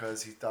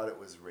because he thought it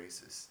was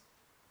racist.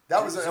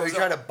 That was So he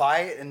tried to buy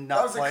it and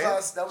not play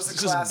it? That was a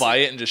Just classic. buy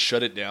it and just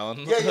shut it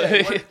down.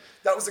 Yeah.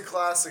 That was a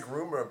classic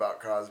rumor about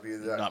Cosby.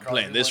 That Not Cosby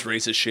playing this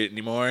wanted- racist shit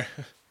anymore.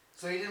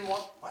 So he didn't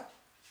want what?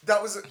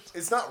 That was.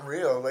 It's not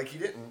real. Like he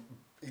didn't.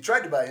 He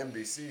tried to buy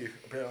NBC.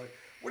 Apparently.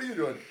 What are you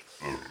doing?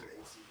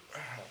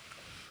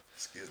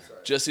 Excuse me.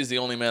 Jesse's the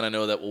only man I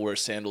know that will wear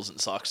sandals and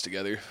socks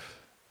together.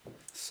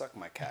 Suck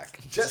my cack.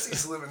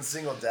 Jesse's living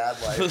single dad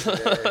life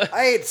today.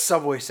 I ate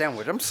Subway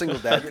sandwich. I'm single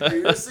dad.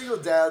 You're a single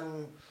dad,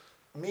 and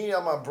me,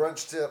 I'm on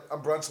brunch tip.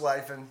 I'm brunch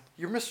lifing.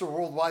 You're Mr.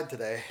 Worldwide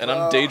today. And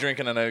I'm day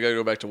drinking and I gotta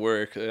go back to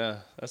work. Yeah,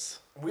 that's.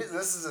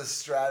 This is a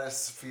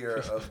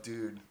stratosphere of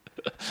dude.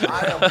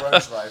 I am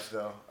brunch life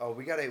though. Oh,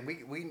 we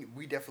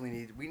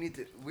definitely need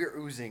to. We're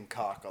oozing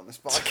cock on this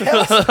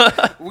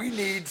podcast. We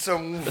need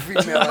some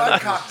female. My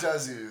energy. cock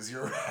does ooze.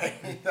 You're right.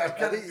 I've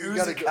got I to think you ooze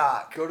gotta a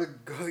cock.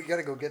 You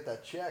gotta go get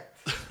that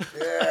checked.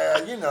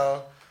 Yeah, you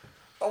know,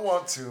 I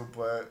want to,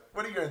 but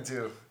what are you gonna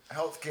do?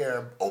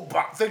 Healthcare.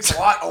 Obama. Thanks a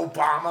lot,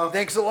 Obama.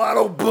 Thanks a lot,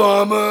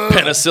 Obama.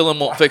 Penicillin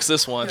won't fix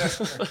this one.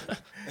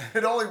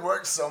 It only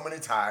works so many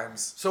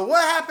times. So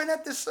what happened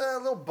at this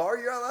little bar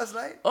you were at last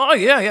night? Oh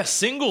yeah,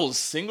 singles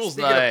Speaking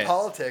night. of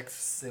politics,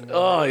 Single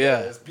Oh, yeah.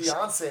 ladies.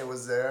 Beyonce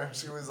was there.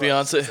 She was Beyonce.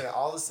 Like, she was saying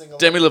all the single.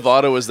 Demi ladies.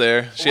 Lovato was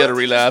there. She had a What?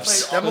 She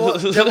relapse. played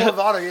Demi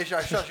Lovato, yeah,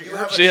 I shot you. You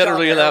have She had a shot of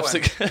relapse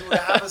heroin. again.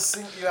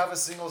 You have a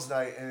singles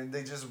night, and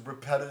they just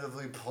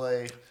repetitively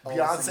play All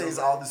the Beyonce's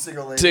single "All the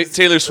Single Ladies."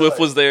 Taylor Swift Like,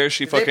 was there.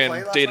 She Did they play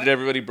fucking last dated night?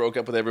 everybody, broke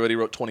up with everybody,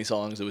 wrote 20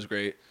 songs. It was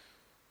great.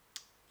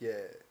 Yeah,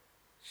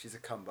 she's a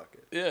cum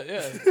bucket. Yeah.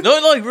 No,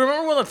 like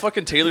remember when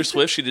fucking Taylor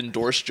Swift she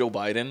endorsed Joe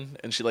Biden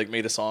and she like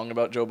made a song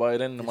about Joe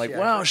Biden? I'm like, she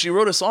wow, actually? she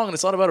wrote a song and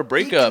it's not about a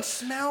breakup.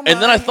 smell And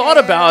then my I thought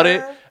about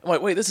it. hair. I'm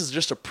like, wait, this is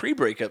just a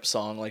pre-breakup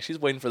song. Like she's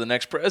waiting for the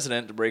next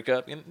president to break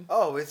up.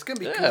 Oh, it's gonna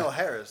be Yeah. Kamala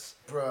Harris.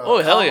 Bro, Oh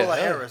hell yeah, Kamala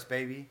hell yeah. Harris,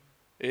 baby.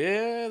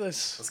 Yeah,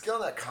 that's let's get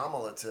on that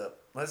Kamala tip.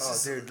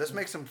 Dude, let's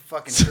make some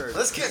fucking shirts.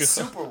 Let's get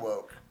super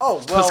woke.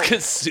 Oh well. Let's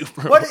get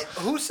super.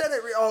 Who said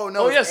it? Oh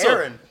no, it's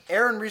Aaron.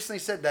 Aaron recently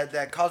said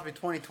that Cosby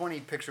 2020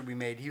 picture we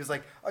made. He was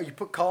like, "Oh, you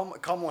put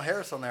Kamala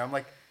Harris on there." I'm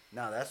like,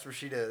 "No, that's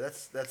Rashida.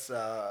 That's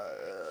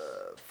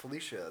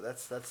Felicia.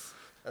 That's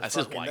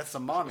his wife. That's the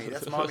mommy.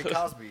 That's Mommy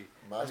Cosby.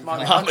 That's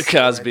Mama Huxley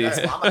Cosby. right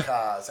there. Mama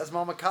Cos. That's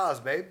Mama Cos,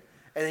 babe."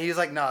 And he was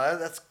like, "No,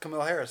 that's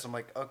Kamala Harris." I'm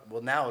like, "Oh,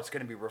 well, now it's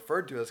going to be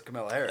referred to as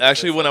Kamala Harris."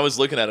 Actually, when I was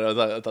looking at it,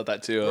 I thought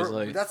that too. I was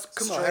like, "That's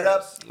Kamala Straight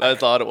Harris." up, I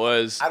thought it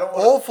was. I don't.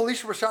 Old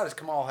Felicia Rashad is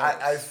Kamala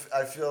Harris.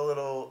 I feel a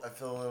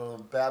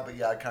little bad, but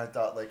yeah, I kind of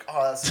thought like,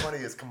 oh, that's funny.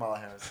 It's Kamala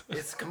Harris.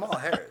 It's Kamala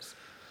Harris.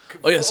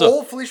 Oh, yeah, so-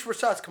 old Felicia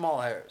Rashad is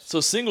Kamala Harris. So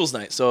singles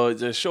night. So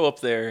to show up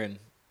there and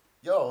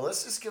Yo,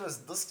 let's just give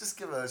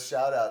a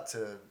shout out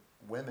to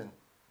women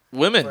for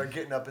women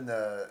getting up in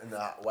the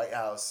White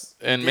House.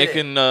 and did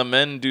making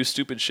men do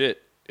stupid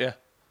shit. Yeah.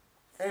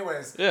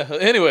 Anyways, Yeah.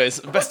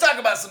 Anyways, let's talk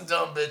about some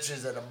dumb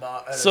bitches at a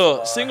bar.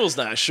 so singles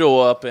night, show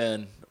up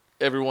and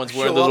everyone's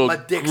wearing Show the up, little my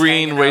dick's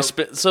green hanging out.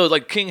 wristband. So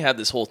like King had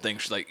this whole thing.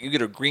 She's like, you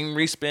get a green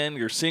wristband.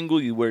 You're single.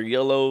 You wear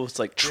yellow. It's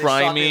like Did they try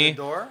stop you at me. the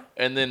door?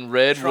 And then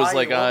red Try was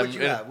like you. What I'm. would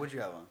you have? What'd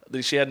you have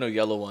on? She had no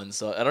yellow ones,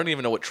 so I don't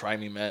even know what try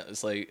me meant.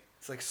 It's like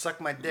It's like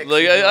suck my dick. like so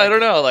you I like don't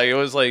it. know. Like it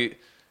was like,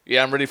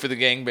 yeah, I'm ready for the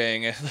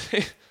gangbang.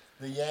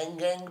 The Yang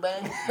Gang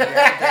Bang.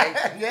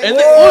 And then,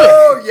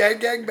 Whoa, yang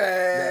gang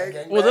bang.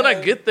 Gang well, then I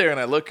Bang. get there and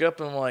I look up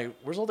and I'm like,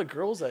 "Where's all the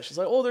girls at?" She's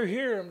like, "Oh, they're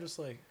here." I'm just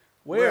like,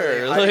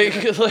 "Where?"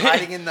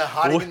 Hiding in the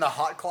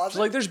hot closet. She's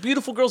like, "There's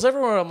beautiful girls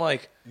everywhere." I'm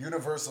like,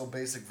 Universal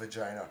basic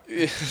vagina.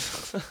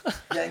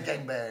 Yang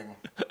Gang Bang.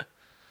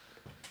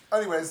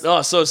 Anyways,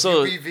 "Oh, so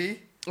UBV.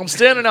 I'm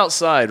standing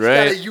outside, Got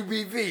right?" a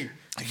UBV.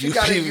 She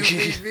got a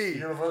UBV.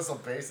 universal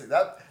basic.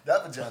 That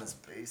vagina's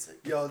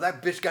basic. Yo,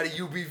 that bitch got a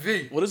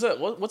UBV. What is that?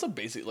 What's a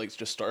basic? Like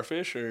just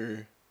starfish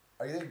or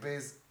I think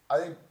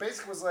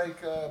basic was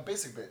like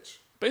basic bitch.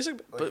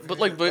 basic? Like, But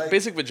like like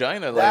basic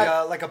vagina,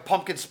 Like a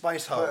pumpkin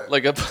spice hoe.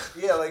 like a.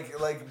 Yeah,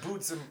 like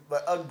boots and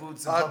like Ugg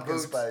boots and Ugg pumpkin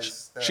boots.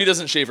 spice. She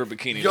doesn't shave her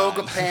bikini. Yoga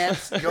line.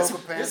 pants. Yoga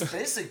It's pants.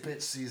 basic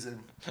bitch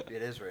season.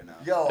 It is right now.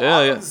 Yo,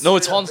 Yeah, yeah. Autumn's No,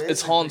 it's straight up Han.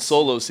 It's basic Han bitch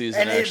Solo season.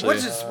 season And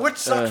actually. which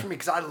sucks for me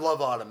because I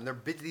love autumn.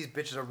 These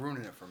bitches are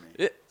ruining it for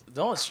me.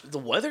 No, it's the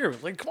weather.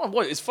 Like, come on,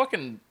 what? It's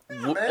fucking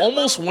man,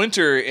 almost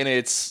winter and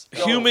it's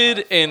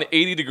humid and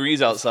 80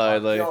 degrees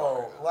outside. Like,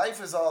 Yo,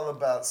 life is all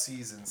about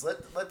seasons.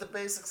 Let the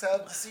basics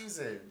have the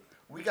season.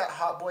 We got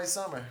hot boy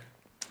summer.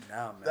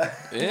 No, man.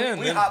 yeah. And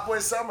we then, hot boy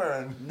summer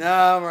and No,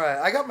 I'm right.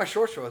 I got my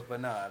shorts,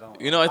 but no, I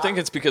don't. you know, I think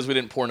it's because we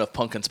didn't pour enough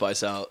pumpkin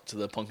spice out to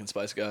the pumpkin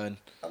spice guy.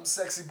 I'm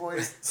sexy boy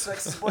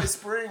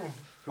spring.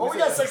 Oh, Who's we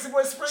got that? sexy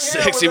boy spring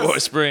here. Sexy with boy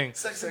us. spring.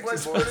 Sexy Sexy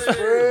boy boy spring.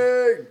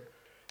 spring.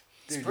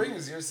 Dude, Spring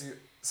is your season.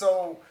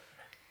 So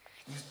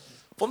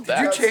Fun Did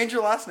you fact. change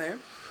your last name?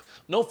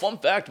 No, fun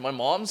fact.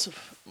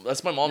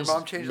 That's my mom's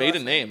mom changed her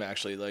maiden last name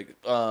actually. Like,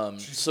 so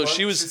sprung-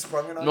 she was. she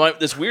sprung it on No, you?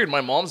 it's weird.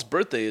 My mom's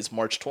birthday is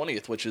March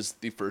 20th, which is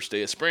the first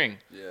day of spring.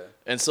 Yeah.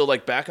 And so,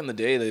 like, back in the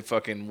day, they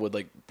fucking would,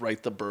 like,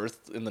 write the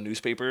birth in the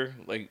newspaper,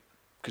 like,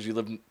 because you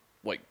lived,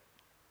 like,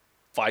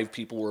 5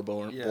 people were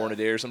born a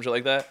day or some shit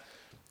like that.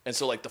 And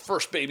so, like, the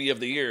first baby of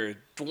the year,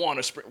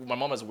 Dewana Spring. My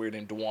mom has a weird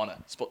name, Dewana.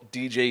 Spelled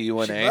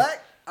D-J-U-N-A. She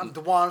black? I'm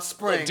Dewan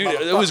Spring. Like, dude,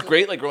 it was motherfucker.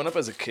 great, like, growing up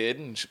as a kid,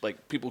 and,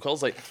 like, people call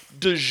us, like,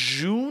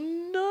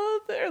 Dejuna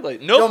there?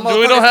 Like, Yo, nope,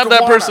 we don't motherfucker, have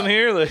that Dewana. person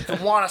here. Like,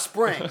 Dewan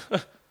Spring.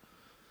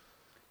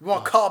 You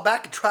want to call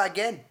back and try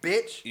again,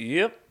 bitch?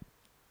 yep.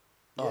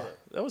 Oh, Yeah.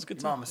 that was good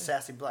Your time. mom a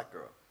sassy black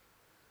girl.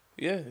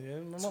 Yeah.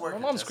 My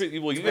working, mom's Jesse. crazy.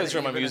 Well, you You've been- guys are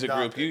in my you've been music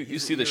group. adopted. You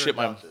see the You're shit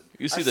adopted.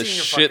 you see I've the seen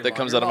your shit fucking that mom.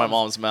 comes Your out of my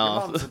mom's- mom's Your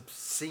mouth. mom's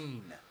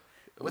obscene.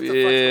 What the fuck's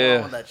going Yeah.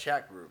 on with that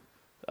chat group?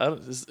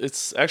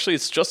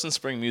 It's Justin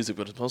Spring music,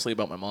 but it's mostly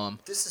about my mom.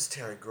 this is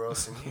Terry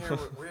Gross, and here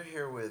we're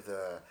here with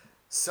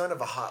son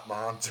of a hot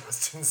mom,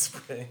 Justin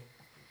Spring.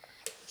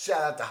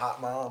 Shout out to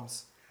hot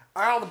moms.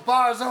 All right, the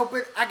bar's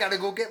open. I gotta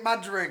go get my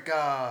drink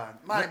on.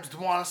 My name's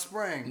Dewan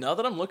Spring. Now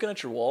that I'm looking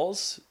at your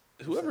walls,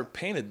 whoever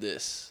painted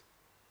this,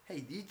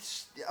 Hey, you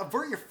just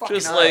avert your fucking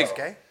just eyes, like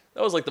okay?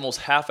 that was like the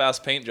most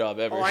half-assed paint job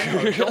ever. Oh, I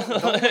know. Don't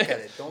look at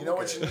it. Don't You know look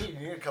what at you it. need?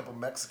 You need a couple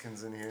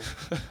Mexicans in here.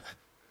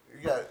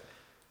 You got.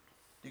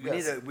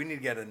 We need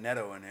to get a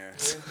Neto in here.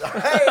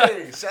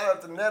 Hey, shout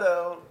out to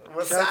Neto.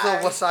 What's Shout out to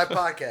the West Side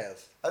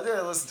Podcast. I did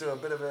listen to a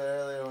bit of it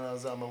earlier when I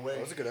was on my way.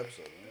 That was a good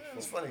episode. It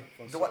was funny.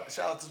 Dwight,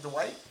 shout out to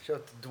Dwight, Shout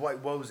out to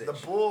Dwight Wozich. the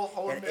bull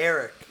holding and it.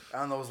 Eric. I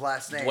don't know his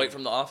last name. Dwight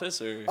from The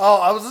Office, or Oh,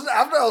 I was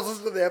after I was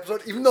listening to the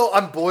episode. Even though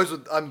I'm boys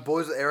with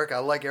Eric, I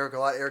like Eric a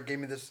lot. Eric gave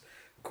me this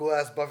cool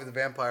ass Buffy the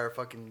Vampire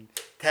fucking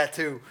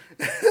tattoo.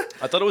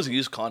 I thought it was a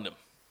used condom.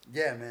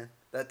 Yeah, man,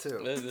 that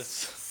too.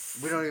 It's-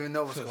 We don't even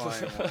know what's going on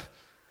anymore.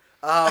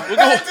 It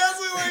does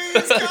look like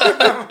he's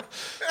condom.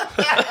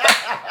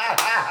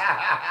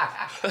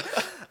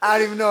 I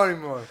don't even know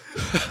anymore.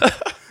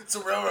 It's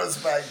a railroad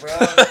spike, bro.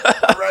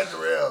 Right the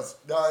rails.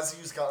 No, it's a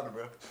used condom,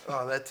 bro.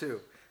 Oh, that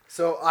too.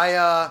 So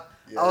I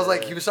was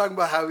like, Yeah. he was talking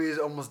about how he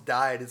almost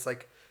died. It's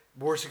like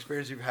worst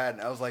experience you've had?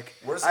 And I was like,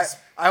 Worst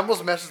I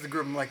almost messaged the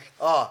group. I'm like,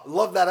 oh,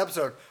 love that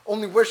episode.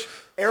 Only wish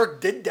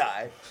Eric did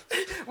die.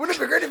 Wouldn't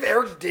it be great if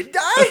Eric did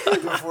die?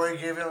 Before you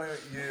gave him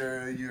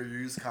your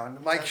used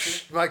condom. my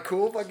tattoo? my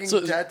cool fucking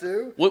So-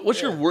 tattoo.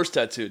 What's your worst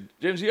tattoo?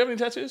 James, do you have any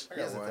tattoos? I He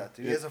got has a one.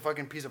 tattoo. He has a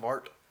fucking piece of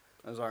art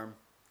on his arm.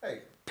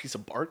 Hey, Piece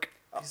of bark?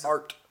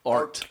 Art.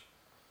 Art.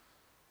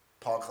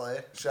 Paul Clay.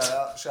 Shout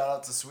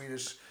out to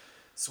Swedish.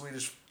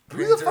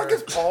 Who the fuck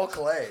is Paul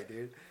Clay,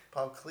 dude?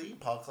 Paul Clay?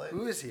 Paul Clay.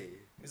 Who is he?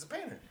 He's a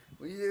painter.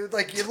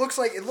 Like it looks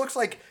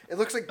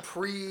like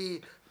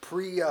pre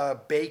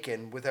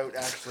Bacon without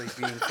actually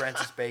being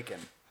Francis Bacon.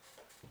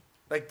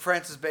 Like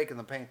Francis Bacon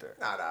the painter.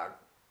 Nah, dog.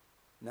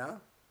 No?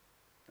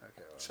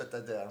 Okay. Well. Shut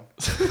that down.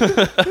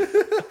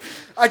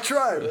 I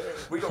tried.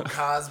 We gonna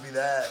Cosby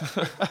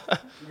that.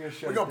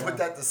 We're gonna put that.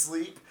 that to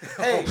sleep.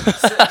 Hey,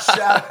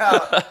 shout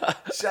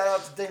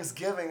out to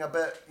Thanksgiving. I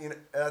bet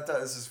I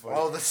thought this was funny.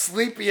 Oh, the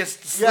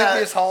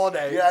sleepiest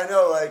holiday. Yeah, I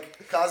know.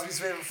 Like Cosby's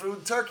favorite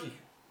food, turkey.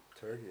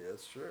 Turkey.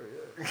 That's true.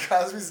 Yeah.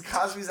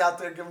 Cosby's out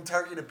there giving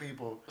turkey to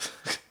people.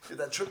 Get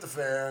that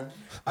tryptophan.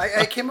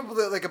 I came up with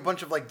like a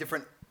bunch of like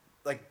different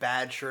like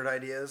bad shirt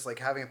ideas, like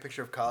having a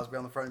picture of Cosby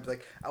on the front and be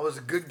like, I was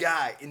a good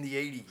guy in the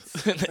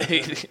 80s. In the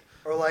 80s.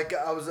 Or like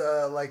I was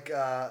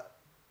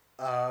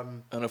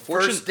And a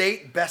first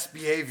date, best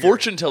behavior.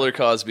 fortune teller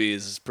Cosby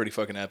is pretty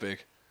fucking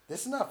epic.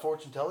 This is not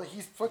fortune teller.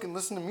 He's fucking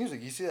listening to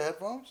music. You see the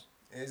headphones?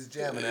 He's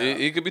jamming out.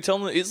 You could be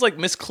telling it's like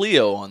Miss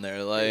Cleo on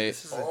there, like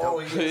This is a Oh,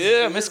 dope. he is,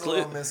 Yeah, he Miss is a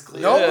little Cleo. Miss Cleo.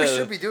 You know what we Yeah.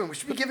 should be doing? We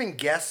should be giving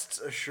guests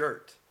a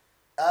shirt.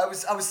 I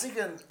was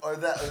thinking, or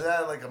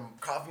that like a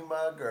coffee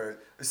mug or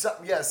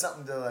something. Yeah,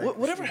 something to like.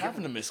 whatever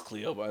happened to Miss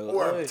Cleo, by the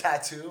Or way? a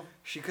tattoo.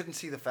 She couldn't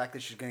see the fact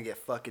that she's gonna get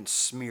fucking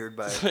smeared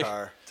by a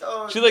car.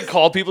 Oh, She like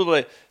called people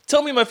like,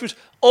 tell me my future.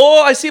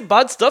 Oh, I see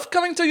bad stuff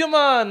coming to you,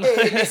 man.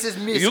 Hey, this is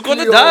Miss You're Cleo.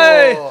 gonna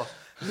die.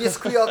 Miss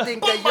Cleo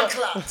think Bumper that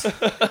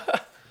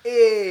clot.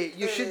 hey,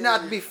 you should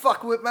not be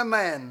fucking with my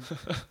man.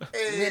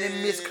 Hey, Me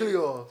and Miss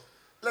Cleo.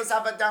 Let's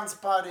have a dance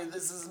party.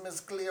 This is Miss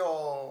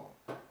Cleo.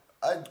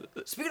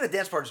 Speaking of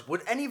dance parties,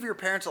 would any of your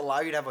parents allow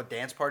you to have a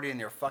dance party in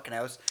your fucking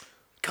house?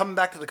 Coming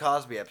back to the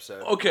Cosby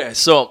episode. Okay,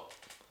 so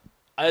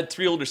I had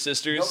 3 older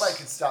sisters. Nobody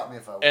could stop me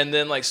if I wanted. And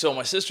then, like, so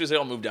my sisters, they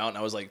all moved out, and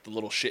I was, like, the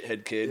little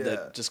shithead kid Yeah.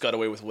 that just got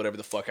away with whatever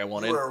the fuck I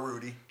wanted. You were a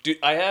Rudy. Dude,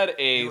 I had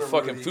a You were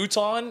fucking Rudy.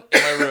 futon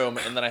in my room,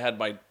 and then I had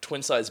my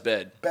twin-size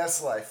bed.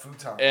 Best life,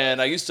 futon. And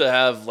I used to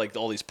have, like,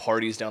 all these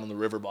parties down on the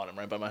river bottom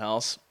right by my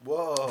house.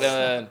 Whoa.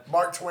 And,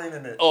 Mark Twain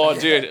in it. oh,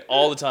 dude,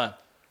 all the time.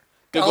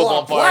 Go Got a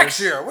lot of blacks bonfires.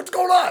 here. What's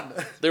going on?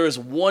 There was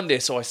one day,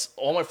 so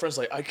all my friends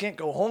like, I can't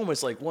go home.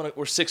 It's like,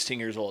 we're 16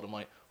 years old. I'm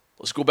like,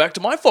 let's go back to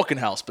my fucking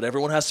house, but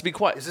everyone has to be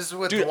quiet. Is this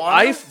with Dude, Luana?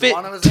 I fit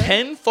Luana was in?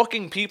 10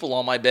 fucking people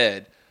on my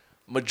bed.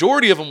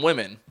 Majority of them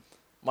women.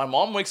 My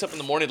mom wakes up in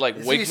the morning like,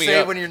 This wake is me what you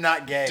say up. when you're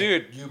not gay.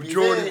 Dude, UBV.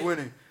 Majority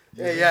winning.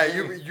 Yeah,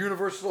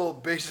 universal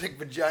basic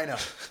vagina.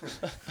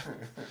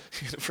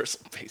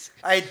 universal basic.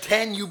 I had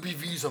 10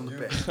 UBVs on the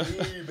bed.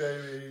 UBV,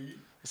 baby.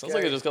 Sounds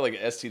like I just got like an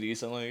STD.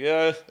 So I'm like,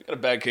 yeah, I got a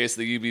bad case of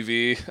the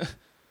UBV.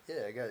 Yeah,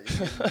 I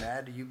got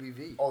mad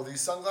UBV. Oh,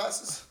 these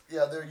sunglasses?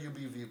 Yeah, they're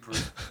UBV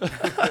proof.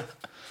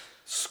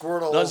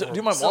 Squirt all No, over.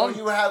 dude, my So mom,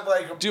 you had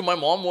like a dude, my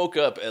mom woke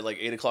up at like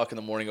 8 o'clock in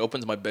the morning,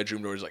 opens my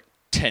bedroom door, there's like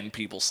 10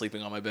 people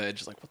sleeping on my bed.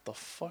 She's like, what the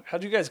fuck?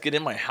 How'd you guys get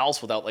in my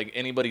house without like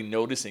anybody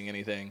noticing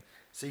anything?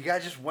 So you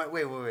guys just went.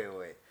 Wait.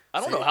 I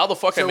don't So- know how the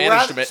fuck I so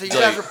managed to. So you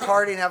guys are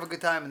partying, have a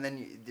good time, and then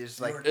you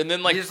just like. And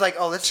then like you're just like,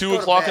 oh, let's 2 go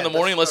to o'clock bed. in the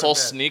morning, let's go to all bed.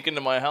 sneak into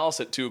my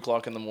house at 2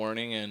 o'clock in the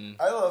morning, and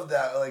I love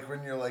that, like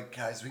when you're like,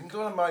 guys, we can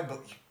go to mine,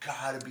 but you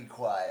gotta be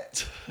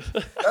quiet.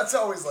 That's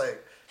always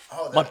like,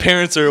 oh, my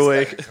parents are this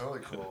awake. guy's totally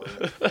cool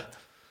with it.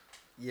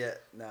 Yeah,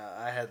 no,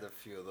 I had a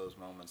few of those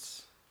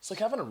moments. It's like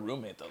having a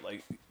roommate though.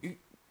 Like you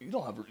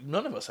don't have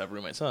none of us have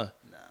roommates, huh?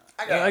 Nah,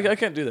 I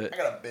can't do that. I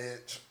got a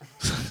bitch.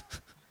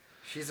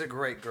 she's a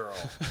great girl.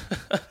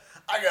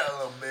 I got a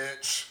little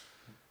bitch.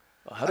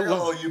 How I do got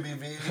a we? little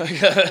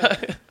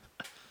UBV.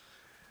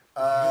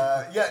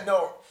 Yeah,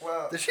 no.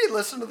 Well, Does she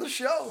listen to the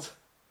show?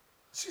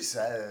 she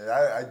said it.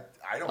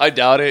 I don't. I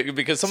doubt it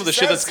because some of the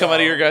She shit that's says come out of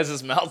so. your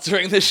guys' mouth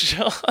during this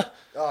show.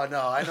 Oh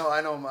no, I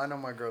know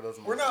my girl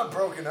doesn't. We're listen. not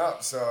broken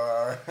up,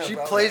 so. She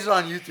about plays that.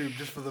 it on YouTube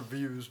just for the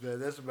views, man.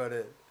 That's about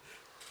it.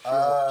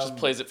 Just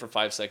plays it for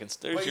 5 seconds.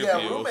 There's But your yeah,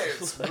 view.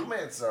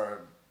 roommates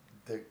are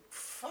the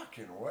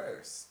fucking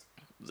worst.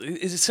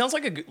 It sounds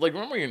like like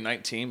remember when you're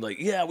 19, like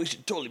yeah, we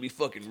should totally be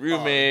fucking Oh,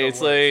 roommates,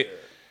 the worst like, shit.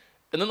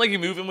 and then like you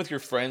move in with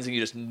your friends and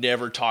you just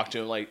never talk to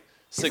them like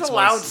He's 6 a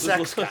loud months.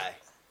 sex guy.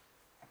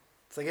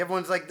 It's like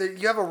everyone's like,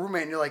 you have a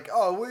roommate and you're like,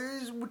 oh,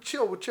 we'll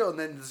chill. And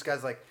then this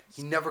guy's like,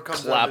 he never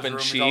comes out Clapping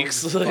of his room.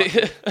 cheeks. He's always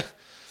just fucking-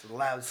 It's a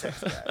loud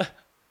sex guy.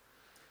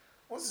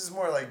 What's this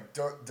more like?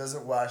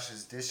 Doesn't wash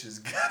his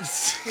dishes.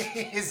 That's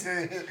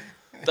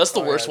the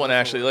Oh, worst yeah, one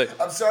that's actually. Like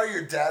I'm sorry,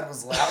 your dad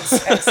was loud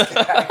sex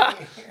guy.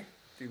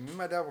 Dude, me and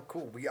my dad were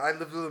cool. I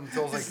lived with him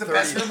until I was like He's the 30.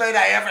 best roommate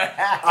I ever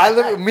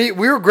had. We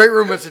were great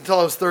roommates until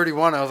I was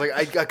 31. I was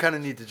like, I kind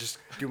of need to just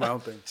do my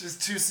own thing.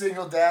 Just two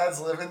single dads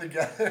living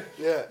together.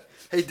 Yeah.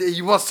 Hey,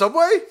 you want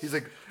Subway? He's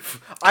like,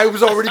 I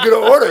was already going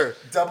to order.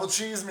 Double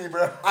cheese me,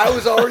 bro. I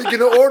was already going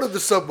to order the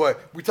Subway.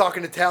 We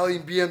talking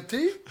Italian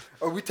BMT?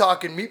 Or we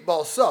talking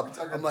meatball sub?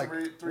 talking I'm like,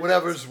 three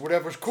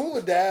whatever's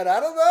cooler, Dad. I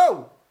don't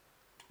know.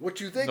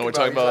 What you think No, we're about?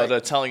 talking He's about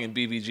like, Italian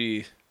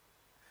BBG.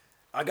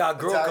 I got a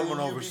girl Italian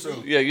coming over UBV.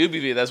 soon. Yeah,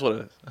 UBV. That's what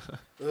it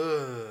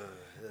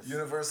is.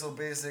 Universal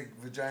Basic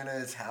Vagina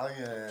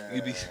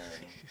Italian.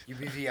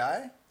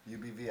 UBVI?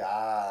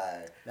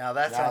 UBVI. Now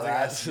that Now sounds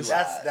that's like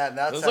UBI. that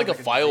That's sounds like a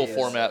file disease.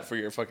 format for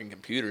your fucking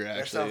computer,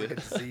 That sounds actually.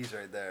 like a disease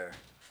right there.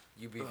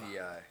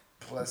 UBVI.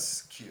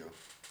 Plus Q.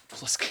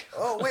 Plus Q.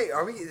 Oh wait,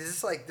 are we?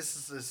 Is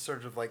this a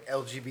sort of like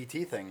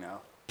LGBT thing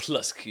now?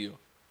 Plus Q.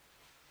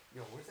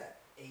 Yo, where's that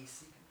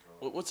AC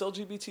control? What's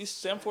LGBT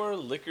stand for?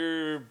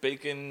 Liquor,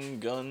 bacon,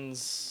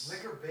 guns.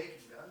 Liquor, bacon,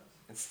 guns.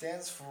 It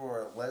stands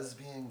for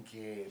lesbian,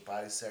 gay,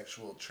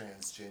 bisexual,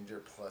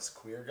 transgender, plus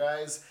queer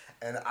guys.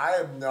 And I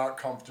am not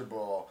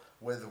comfortable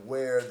with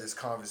where this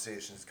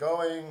conversation is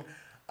going.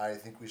 I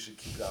think we should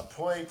keep it on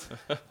point.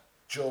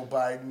 Joe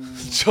Biden.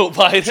 Joe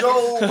Biden.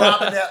 Joe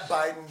Robinette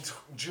Biden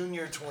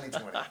Jr.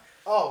 2020.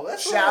 Oh,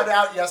 that's Shout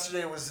out!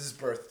 Yesterday was his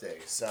birthday.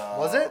 So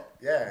Was it?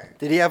 Yeah.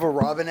 Did he have a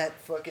Robinette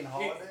fucking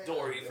holiday? Don't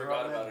worry, he The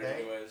forgot Robinette about it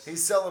Day? anyways. He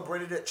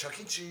celebrated at Chuck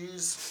E.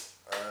 Cheese.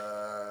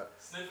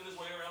 Sniffing his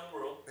way around the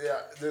world. Yeah,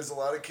 there's a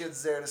lot of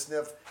kids there to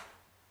sniff.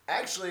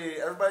 Actually,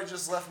 everybody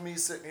just left me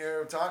sitting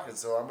here talking,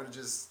 so I'm gonna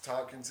just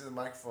talk into the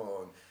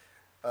microphone.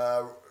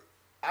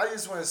 I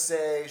just want to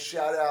say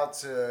shout out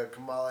to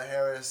Kamala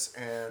Harris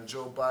and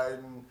Joe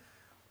Biden.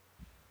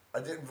 I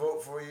didn't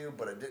vote for you,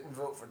 but I didn't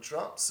vote for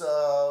Trump,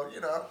 so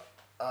you know,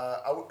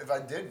 if I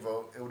did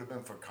vote, it would have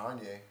been for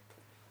Kanye.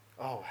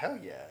 Oh hell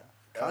yeah!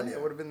 Hell Kanye yeah.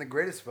 would have been the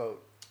greatest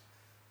vote.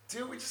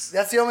 Dude, we just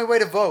That's the only way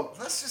to vote.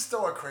 let's just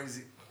throw a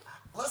crazy.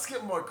 Let's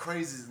get more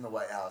crazies in the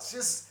White House.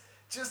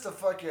 Just a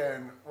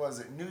fucking was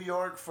it New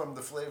York from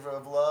The Flavor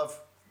of Love?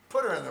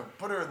 Put her in the.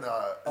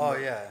 Oh,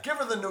 yeah. Give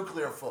her the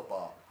nuclear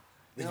football.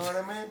 You know what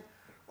I mean?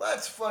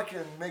 Let's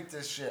fucking make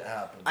this shit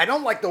happen. I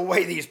don't like the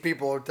way these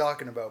people are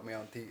talking about me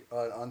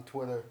on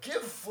Twitter.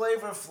 Give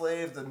Flavor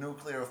Flav the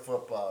nuclear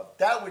football.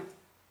 That would.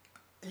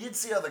 You'd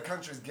see other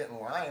countries get in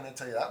line. I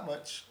tell you that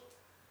much.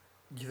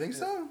 You think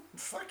so?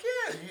 Fuck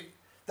yeah!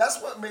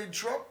 That's what made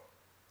Trump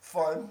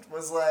fun.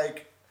 Was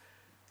like.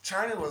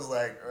 China was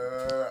like,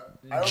 I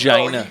don't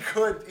China.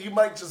 know. He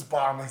might just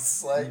bomb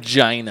us. Like,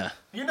 China.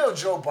 you know,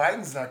 Joe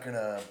Biden's not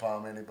gonna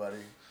bomb anybody.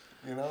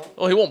 You know.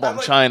 Oh, he won't bomb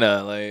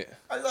China,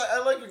 I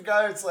like a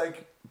guy that's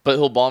like but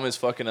he'll bomb his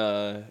fucking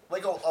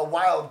like a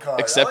wild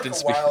card.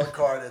 Acceptance I like a wild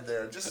card in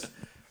there. Just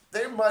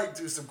they might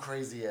do some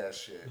crazy ass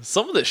shit.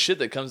 some of the shit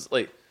that comes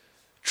like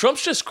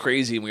Trump's just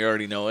crazy and we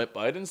already know it.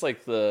 Biden's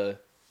like the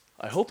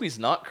I hope he's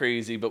not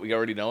crazy, but we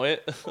already know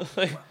it.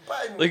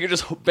 like you're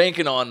just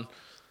banking on.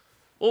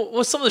 Well,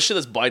 what's some of the shit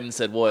that Biden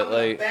said? What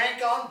like?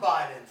 Bank on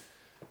Biden.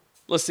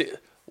 Let's see.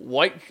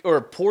 White or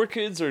poor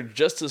kids are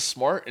just as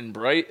smart and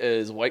bright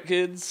as white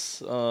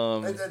kids.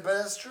 But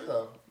that's true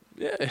though.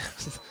 Yeah.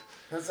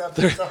 That's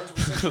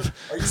 100% true.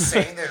 Are you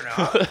saying they're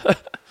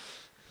not?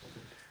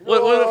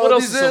 What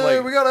else These, is some,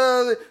 like, we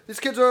got these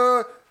kids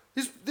are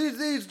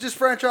these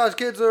disfranchised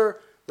kids are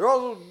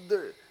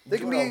they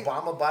can Doing be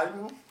Obama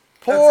Biden.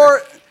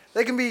 poor.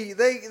 They can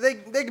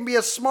be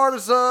as smart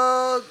as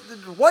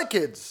white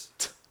kids.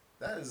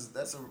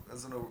 That's a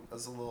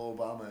little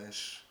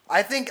Obama-ish.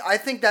 I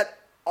think that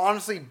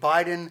honestly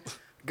Biden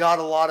got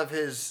a lot of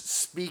his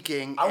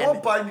speaking. I and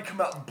want Biden to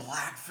come out in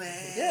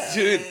blackface. Yeah.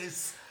 Dude.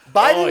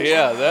 Biden, Oh,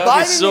 yeah, that'd be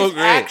Biden so is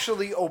great.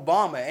 actually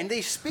Obama, and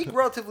they speak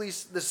relatively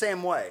the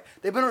same way.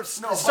 They've been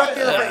stuck Biden-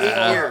 together for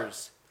 8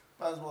 years.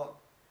 Might as well.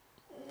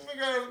 We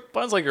gotta-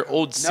 Biden's like your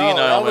old No, senile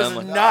that was man.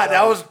 Like, not.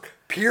 That was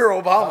pure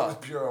That was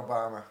Obama. pure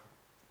Obama.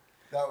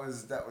 That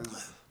was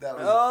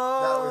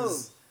Oh.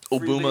 Obama.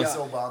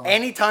 Freebase Obama.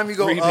 Anytime you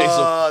go, Three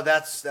days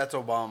that's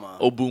Obama.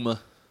 Obama.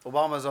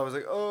 Obama's always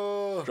like,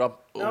 oh,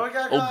 Drop No, we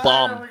gotta go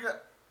Obama. ahead, we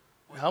got-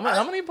 How many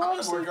I'm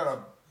bombs? gonna work on a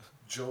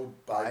Joe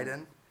Biden.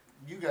 Biden.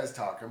 You guys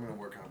talk. I'm gonna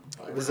work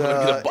on Biden. It was, We're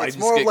gonna get a it's Biden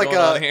more of skit like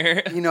going on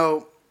here. you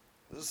know,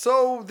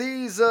 so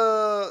these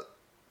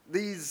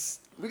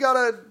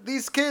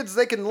kids,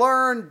 they can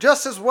learn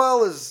just as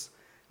well as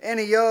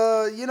any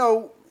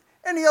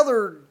any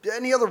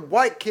other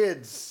white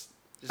kids.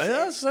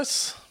 That's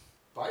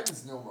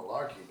Biden's no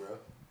malarkey, bro.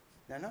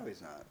 No,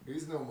 he's not.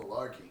 He's no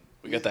malarkey.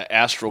 we got that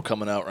Astral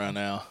coming out right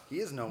now. He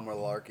is no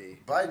malarkey.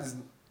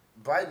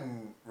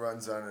 Biden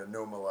runs on a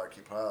no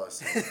malarkey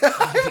policy.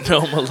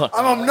 No malarkey.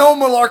 I'm a no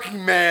malarkey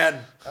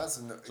man. He's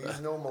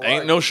no malarkey.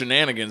 Ain't no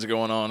shenanigans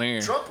going on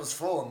here. Trump was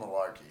full of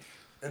malarkey,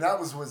 and that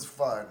was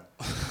fun.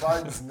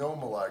 Biden's no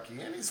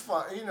malarkey, and he's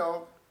fun. You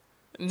know,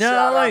 No,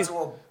 shout like,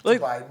 out to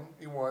like Biden.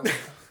 He won.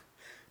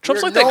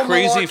 Trump's We're like that no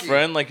crazy malarkey.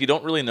 friend. Like you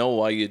don't really know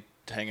why you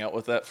hang out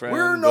with that friend.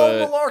 We're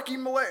no but malarkey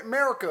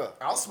America.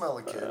 I'll smell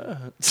a kid.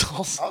 it's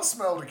also- I'll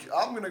smell the kid.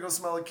 I'm gonna go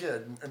smell a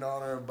kid in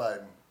honor of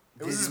Biden.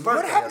 It was his What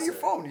birthday happened to your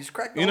yesterday. phone? You just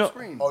cracked the You whole know-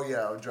 screen. Oh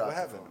yeah, I dropped What the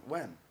happened? phone.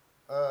 When?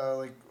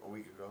 Like a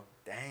week ago.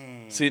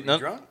 Dang. See, You none-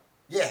 drunk?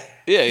 Yeah.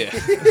 Yeah.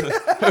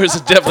 There's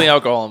definitely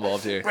alcohol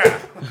involved here.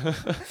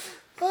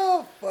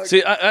 Oh, fuck.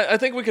 See, I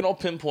think we can all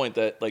pinpoint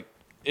that, like,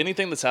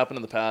 anything that's happened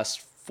in the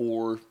past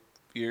 4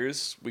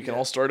 years, we can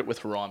all start it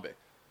with Harambe.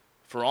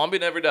 If Harambe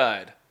never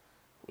died,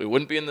 we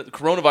wouldn't be in the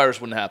coronavirus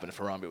wouldn't happen if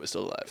Harambe was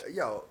still alive.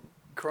 Yo,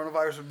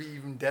 coronavirus would be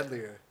even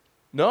deadlier.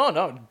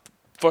 No.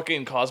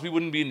 Fucking Cosby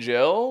wouldn't be in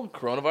jail.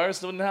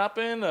 Coronavirus wouldn't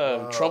happen.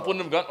 Trump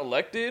wouldn't have gotten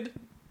elected.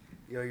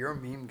 Yo, you're a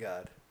meme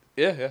god.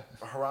 Yeah.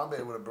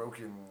 Harambe would have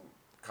broken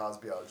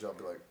Cosby out of jail.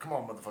 Be like, come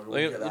on, motherfucker,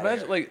 we Like, get out of imagine,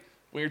 here. like,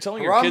 when you're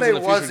telling your kids in the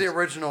Harambe was future, the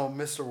original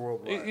Mr.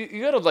 Worldwide.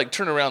 you gotta, like,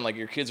 turn around, like,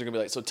 your kids are gonna be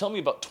like, so tell me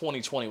about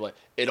 2020. Like,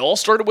 it all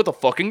started with a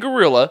fucking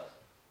gorilla.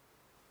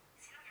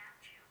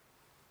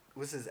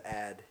 What's his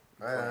ad?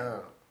 I don't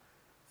know.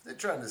 They're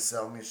trying to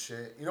sell me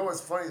shit. You know what's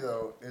funny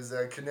though is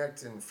I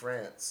connect in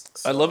France.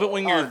 I love it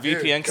when your dude,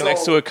 VPN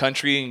connects so- to a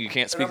country and you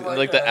can't speak. I'm Like,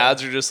 like, the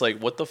ads are just like,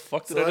 what the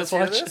fuck did I just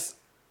watch? This?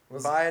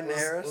 Biden,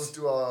 Harris? Let's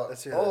do all.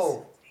 Let's hear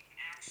oh,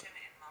 action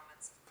in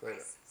moments of Play it.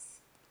 crisis.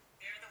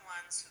 They're the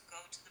ones who go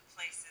to the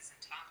places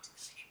and talk to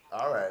the people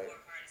All right. who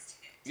are hardest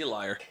hit. You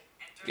liar.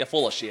 You're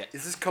full of shit.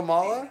 Is this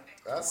Kamala?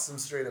 that's some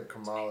straight up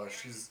Kamala.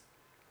 She's.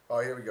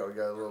 Oh, here we go. We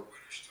got a little.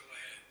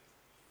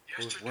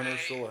 With winter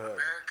still ahead.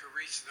 America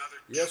reached another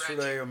Yesterday,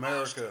 tragic America.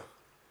 milestone.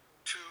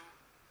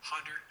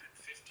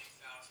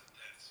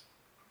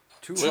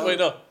 250,000 deaths. Wait,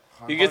 no.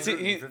 He gets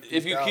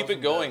if you keep it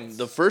 150,000 going, deaths.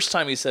 the first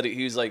time he said it,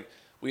 he was like,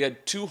 we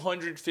had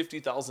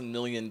 250,000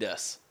 million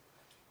deaths.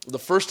 The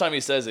first time he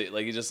says it,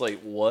 like, he's just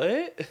like,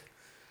 what?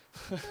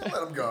 Let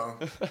him go.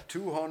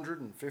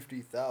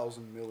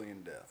 250,000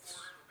 million deaths.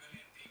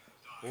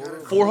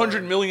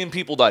 400 million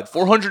people died.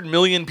 400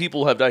 million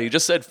people have died. He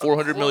just said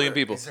 400 million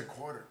people. He said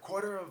quarter.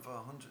 Quarter of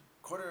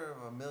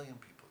 1,000,000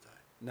 people died.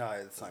 No,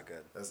 it's not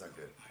good. That's not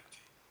good.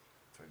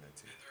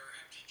 2019. And there are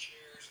empty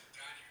chairs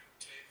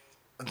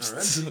and And there are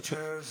empty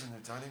chairs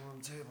and dining room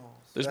tables. their dining room tables.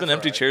 There's That's been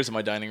empty right. chairs in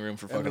my dining room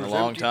for And fucking a there's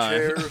long empty time.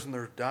 chairs and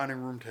there's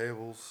dining room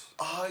tables.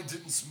 I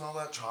didn't smell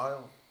that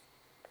child.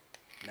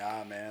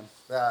 Nah, man.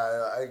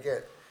 I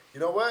get. You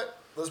know what?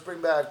 Let's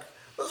bring back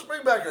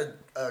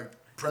a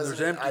president.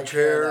 There's empty I can't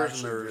chairs and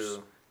actually there's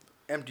do.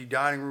 empty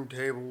dining room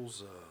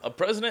tables. A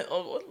president?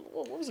 Oh,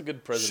 what was a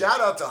good president? Shout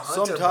out to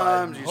Hunter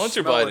Sometimes Biden. you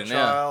Hunter smell Biden, a yeah.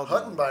 child.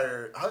 Hunter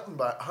Biden.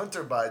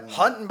 Hunter Biden.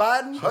 Hunting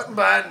Biden? Hunting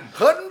Biden.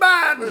 Hunting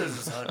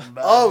Biden. Hunting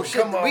Biden. Oh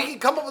shit! Come on. We can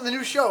come up with a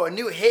new show, a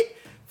new hit,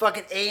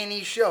 fucking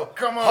A&E show.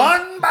 Come on.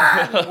 Hunting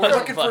Biden. We're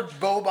looking for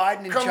Bo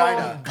Biden in Come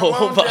China. on, come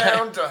on Biden.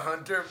 down to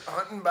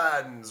Hunting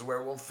Biden's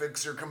where we'll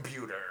fix your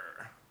computer.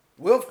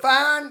 We'll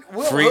find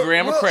 3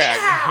 gram of crack.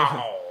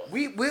 Ow.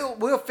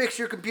 We'll fix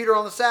your computer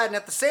on the side, and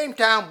at the same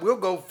time, we'll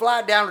go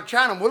fly down to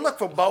China and we'll look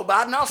for Bo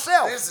Biden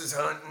ourselves. This is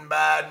Hunting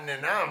Biden,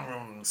 and I'm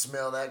gonna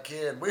smell that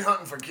kid. We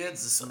hunting for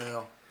kids to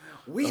smell.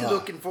 We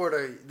looking for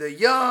the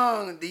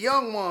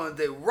young ones,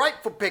 the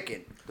ripe for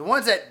picking, the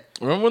ones that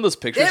Remember when those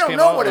pictures They don't came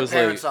know out? what It a was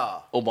parents like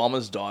are.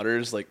 Obama's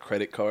daughter's like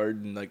credit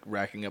card and like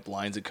racking up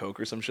lines of coke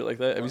or some shit like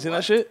that. Have you seen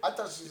that shit? I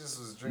thought she just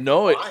was drinking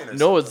No, wine or no,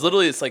 something. it's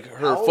literally it's like her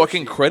How old is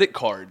fucking she? credit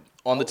card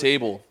on the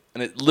table,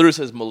 and it literally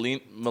says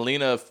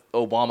Melina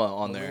Obama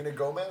on there, Selena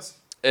Gomez.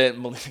 and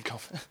Melina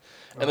Gomez,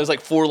 and there's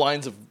like 4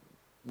 lines of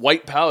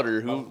white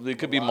powder. Who they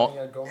could be?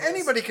 Melania Gomez?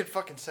 anybody could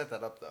fucking set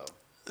that up though.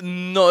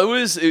 No,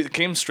 it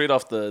came straight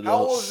off the. How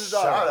old is his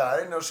Shout daughter? out! I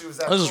didn't know she was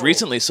that. This was cool.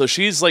 recently, so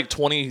she's like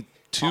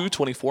 22,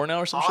 24 now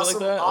or some Awesome, shit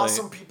like that.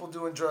 awesome Like, people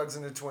doing drugs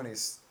in their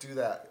 20s. Do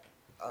that.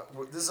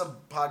 This is a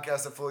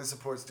podcast that fully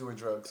supports doing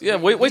drugs. yeah,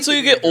 We wait need till to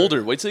you do get drugs.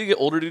 older. Wait till you get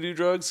older to do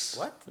drugs.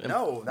 What? And-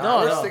 No, the No,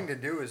 worst no. thing to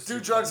do is Do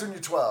drugs when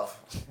you're 12.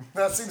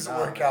 That seems to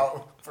work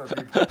out for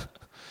people.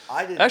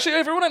 I did. Actually,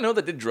 everyone I know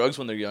that did drugs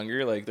when they're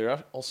younger, like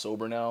they're all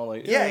sober now.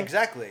 Like yeah,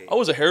 exactly. I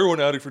was a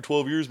heroin addict for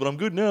 12 years, but I'm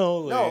good now.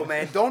 Like, No,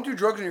 man, don't do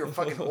drugs when you're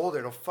fucking older.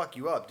 It'll fuck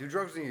you up. Do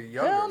drugs when you're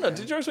younger. Hell no, man.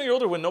 do drugs when you're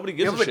older when nobody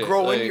gives You're able a to shit.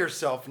 grow like, into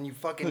yourself and you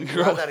fucking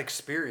Grow- have that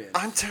experience.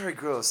 I'm Terry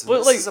Gross, and But,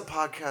 this like- is a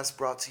podcast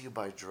brought to you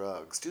by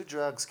drugs. Do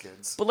drugs,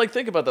 kids. But like,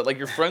 think about that. Like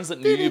your friends that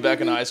knew you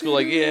back in high school,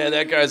 like, yeah,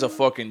 that guy's a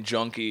fucking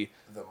junkie.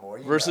 The more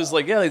you Versus know.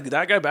 like, yeah, like,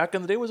 that guy back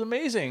in the day was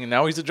amazing, and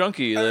now he's a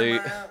junkie. Hey,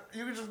 Like, man,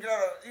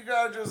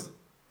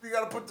 you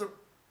gotta put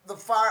the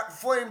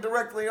flame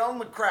directly on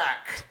the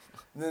crack.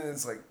 And then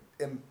it's like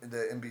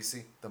the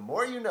NBC. The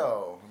more you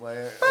know, like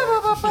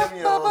give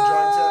me all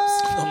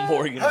drawing tips. the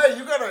more you know. Hey,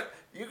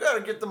 you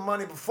gotta get the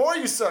money before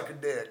you suck a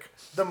dick.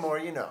 The more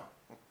you know.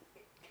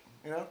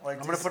 You know, like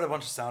I'm gonna put a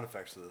bunch of sound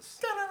effects to this.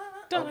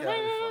 Okay. That'd be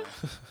fun.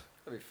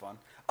 That'd be fun.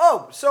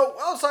 Oh, so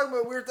I was talking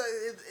about weird.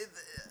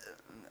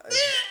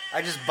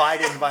 I just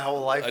Bidened my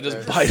whole life. I just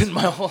there. bite in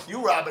my whole. You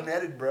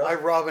robinetted, bro. I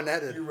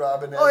robinetted. You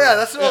robinetted. Oh yeah,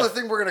 that's another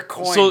thing we're gonna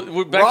coin. So,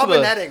 we're back to the-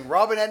 robinetting.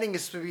 Robinetting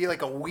is to be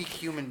like a weak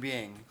human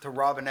being. To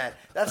robinette.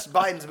 That's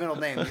Biden's middle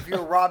name. If you're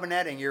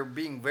robinetting, you're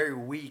being very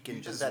weak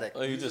and pathetic.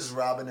 Oh, You you just just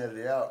robinetted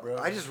it out, bro.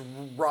 I just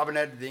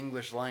robinetted the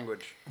English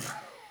language.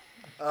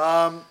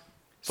 fucking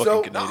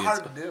So Canadians. not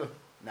hard to do.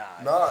 Nah.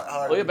 Not how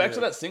I Oh yeah, would back do to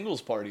it. that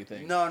singles party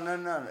thing. No.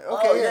 Okay.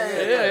 Oh,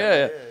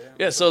 yeah.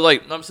 Yeah. So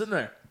like, I'm sitting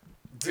there.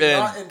 Did And-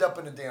 not end up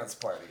in a dance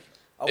party.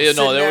 I was Yeah,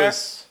 no,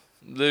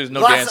 sitting there's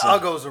no Lots dancing.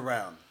 of uggos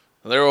around.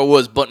 There I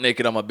was, butt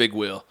naked on my big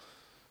wheel.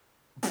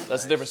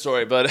 That's a different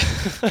story, but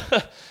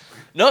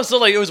no. So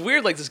like, it was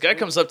weird. Like this guy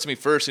comes up to me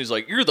first, and he's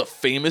like, "You're the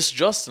famous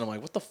Justin." I'm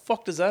like, "What the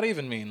fuck does that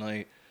even mean?"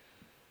 Like,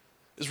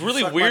 it's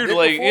really sucked my weird. dick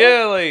Like, before?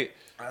 yeah, like,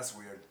 That's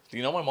weird. do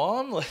you know my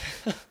mom? Like,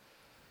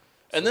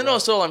 and then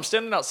also I'm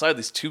standing outside.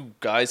 These two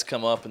guys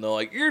come up, and they're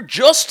like, "You're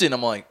Justin."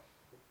 I'm like,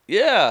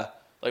 "Yeah."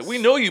 Like, we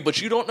know you,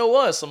 but you don't know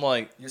us. I'm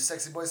like, You're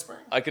sexy boy spring.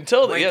 I can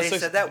tell that. Wait, Yeah, they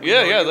said that? We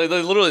Yeah, know yeah. you?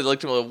 They literally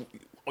looked at me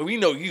like, we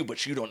know you,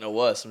 but you don't know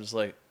us. I'm just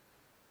like,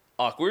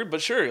 awkward,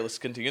 but sure, let's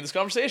continue this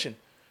conversation.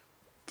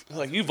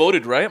 Like, you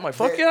voted, right? I'm like,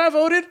 fuck They- yeah, I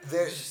voted.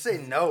 Just say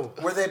no.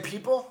 Were they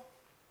people?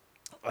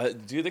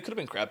 Dude, they could have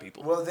been crab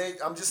people. Well,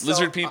 I'm just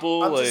Lizard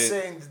people, I'm just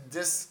like- saying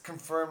this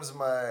confirms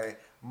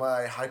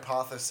my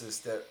hypothesis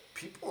that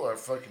people are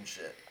fucking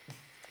shit.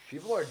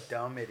 People are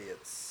dumb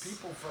idiots.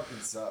 People fucking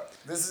suck.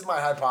 This is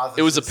my hypothesis.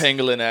 It was a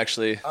pangolin,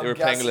 actually. I'm They were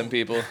guessing. pangolin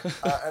people.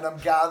 And I'm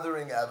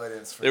gathering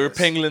evidence for They were this.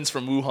 pangolins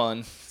from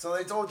Wuhan. So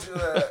they told you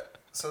that.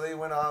 So they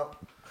went out.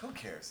 Who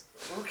cares?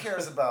 Who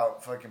cares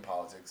about fucking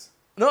politics?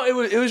 No,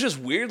 it was just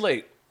weird,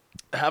 like,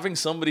 having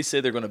somebody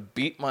say they're going to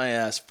beat my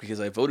ass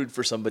because I voted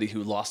for somebody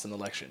who lost an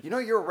election. You know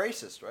you're a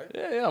racist, right?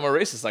 Yeah, I'm a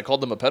racist. I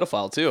called them a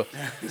pedophile, too.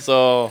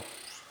 So,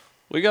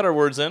 we got our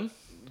words in.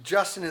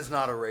 Justin is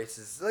not a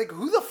racist. Like,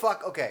 who the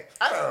fuck? Okay,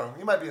 I don't know.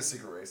 You might be a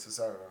secret racist.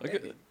 I don't know. Like,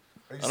 Are you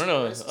I don't secret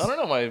know. racist? I don't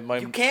know. My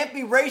you can't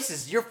be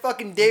racist. You're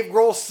fucking Dave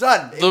Grohl's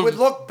son. It The- would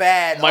look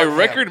bad. my on him.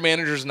 record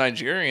manager's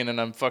Nigerian, and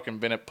I'm fucking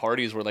been at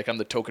parties where like I'm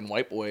the token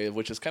white boy,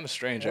 which is kind of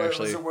strange, Was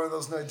actually. it one of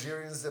those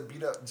Nigerians that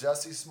beat up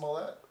Jesse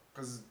Smollett?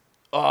 Because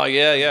Oh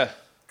yeah.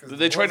 'Cause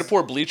They tried to was-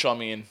 pour bleach on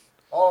me, and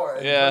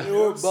and Yeah.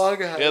 You're a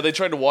bugger. yeah, they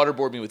tried to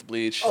waterboard me with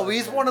bleach. Oh,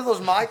 he's one of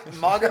those MAGA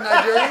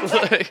Nigerians?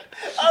 Like,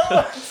 I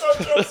want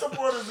some Trump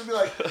supporters to be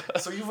like,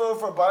 so you voted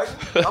for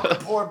Biden? I'm gonna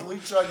pour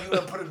bleach on you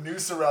and put a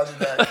noose around your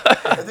neck,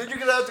 and then you're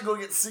gonna have to go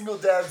get single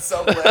dad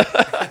Subway.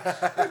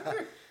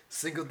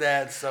 Single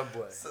dad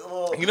Subway.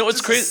 You know what's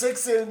just crazy? A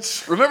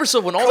 6-inch. remember, so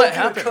when all Coke that and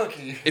a happened,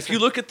 cookie. if you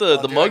look at the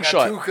Dude, I got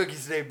mugshot, 2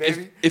 cookies today,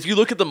 baby. if you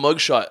look at the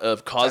mugshot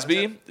of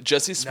Cosby, Tap,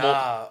 Jesse Smollett,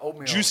 Nah,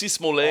 oatmeal. Juicy all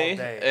Smollett,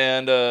 day.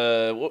 and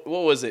what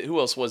was it? Who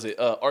else was it?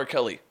 R.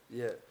 Kelly.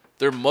 Yeah.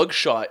 Their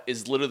mugshot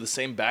is literally the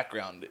same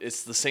background.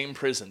 It's the same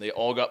prison. They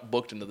all got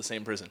booked into the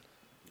same prison.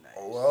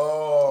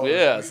 Whoa.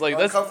 Yeah, it's like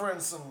that's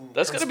uncovering some.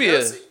 that's gotta be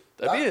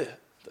conspiracy.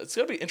 that's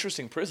gotta be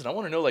interesting prison. I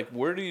want to know like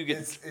where do you get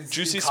It's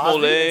Juicy Cosby,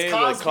 Smollett, it's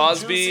like Cosby,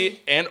 Cosby, Juicy.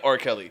 and R.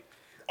 Kelly.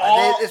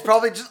 It's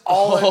probably just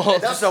all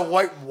it's just a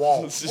white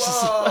wall. It's just-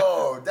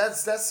 Whoa,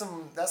 that's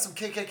some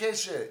KKK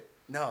shit.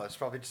 No, it's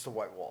probably just a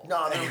white wall.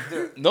 No,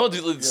 they're no,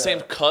 dude, like, the Yeah. same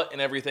cut and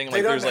everything. they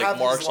Like don't there's like have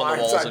these marks on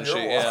the lines walls and your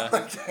shit.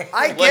 wall. Yeah.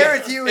 I Like,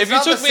 guarantee you, it's if you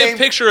not took the me a same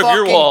picture of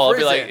your fucking wall, I'd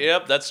be prison. like,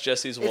 yep, that's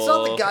Jesse's wall. It's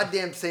not the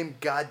goddamn same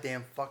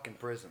goddamn fucking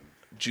prison.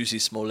 Juicy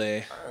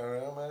Smollett. I don't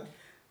know, man.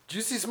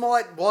 Juicy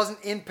Smollett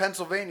wasn't in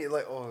Pennsylvania.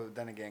 Like, oh,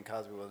 then again,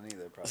 Cosby wasn't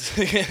either.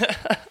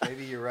 Probably.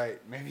 Maybe you're right.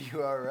 Maybe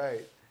you are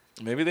right.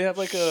 Maybe they have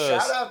like a.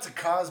 Shout out to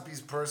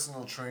Cosby's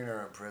personal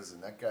trainer in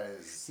prison. That guy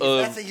is.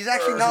 He's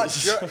actually not.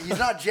 He's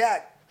not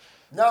Jack.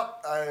 No,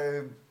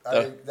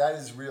 that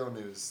is real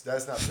news.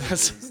 That's not fake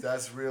news.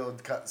 That's real,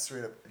 cut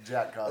straight up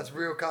Jack Cosby. That's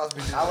real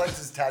Cosby. I liked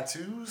his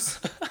tattoos.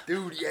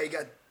 Dude, yeah, you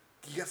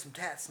got some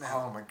tats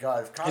now. Oh my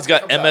god, if Cosby He's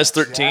got comes out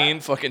MS-13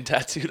 Jack- fucking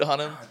tattooed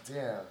on him. God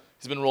damn.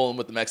 He's been rolling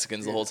with the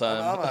Mexicans the whole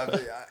time.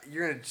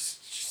 You're gonna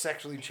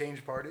sexually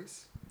change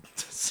parties.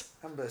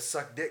 I'm gonna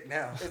suck dick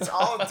now. It's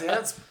all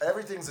dance.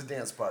 Everything's a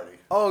dance party.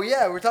 Oh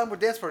yeah, we're talking about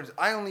dance parties.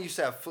 I only used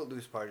to have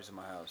footloose parties in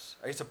my house.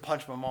 I used to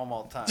punch my mom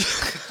all the time.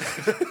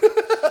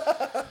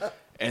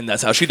 And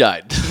that's how she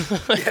died.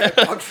 Yeah,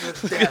 punch her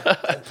to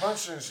death. And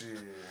punching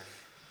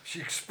She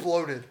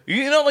exploded.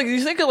 You know, like,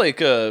 you think like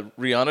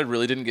Rihanna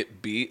really didn't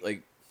get beat?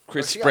 Like,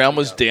 Chris she got Brown beat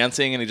was up.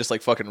 dancing and he just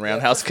like fucking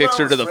roundhouse Chris kicks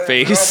her Brown to the was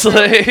straight face. up.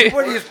 Like,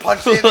 What, he just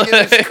punched anything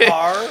in his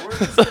car? We're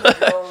just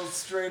gonna go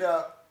straight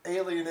up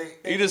alienate.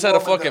 he any just had a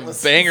woman that fucking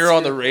listens banger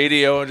on to the it.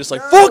 radio and just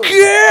like, No. fuck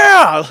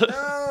yeah!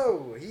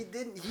 No, he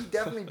didn't. He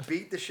definitely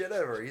beat the shit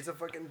out of her. He's a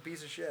fucking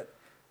piece of shit.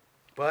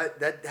 But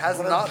that has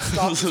not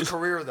stopped his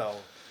career, though.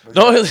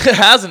 No, it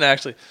hasn't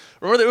actually.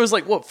 Remember, there was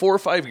like, what, 4 or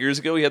 5 years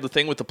ago, he had the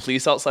thing with the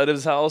police outside of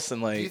his house,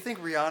 and Do you like, think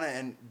Rihanna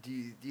and do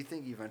you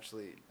think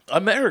eventually? I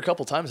met her a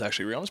couple times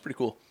actually. Rihanna's pretty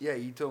cool. Yeah,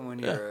 you told me when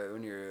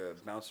you're a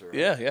bouncer. right?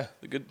 Yeah,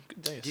 the good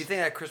days. Do you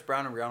think that Chris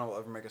Brown and Rihanna will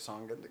ever make a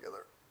song again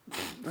together?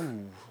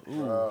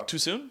 Too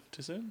soon?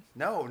 Too soon?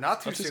 No,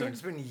 not too Not too soon. soon?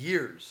 It's been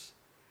years.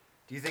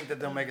 Do you think that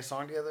they'll make a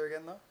song together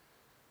again though?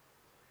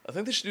 I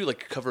think they should do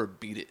like a cover of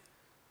 "Beat It."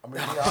 I'm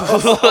gonna be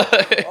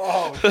honest.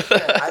 Oh shit!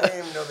 I didn't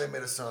even know they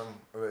made a song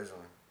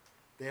originally.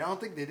 They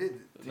don't think they did.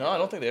 No, I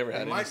don't think they ever had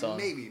They any might, song.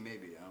 Maybe.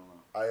 I don't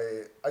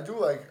know. I do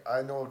like.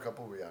 I know a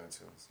couple Rihanna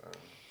tunes. I don't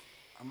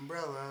know.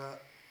 Umbrella,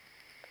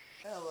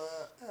 Ella,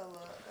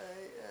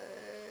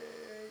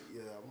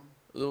 yeah, that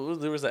one.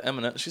 There was that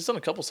Eminem. She's done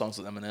a couple songs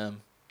with Eminem.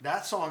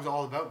 That song's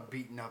all about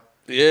beating up.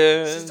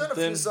 Yeah. She's done a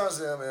then few songs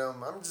with Eminem.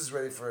 I'm just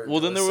ready for. Well,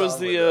 then a there was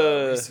song the,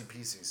 with, Reese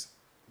Pieces.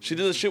 she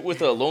did the shit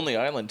with Lonely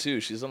Island too.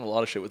 She's done a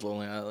lot of shit with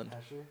Lonely Island.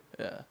 Has she?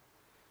 Yeah.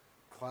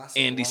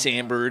 Classic. Andy long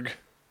time. Samberg.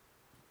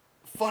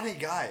 Funny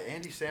guy,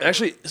 Andy Samberg.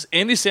 Actually,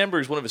 Andy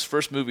Samberg's one of his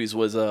first movies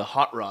was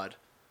Hot Rod.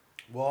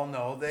 well,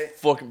 no, they.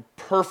 Fucking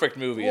perfect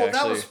movie, Well, actually.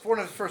 that was one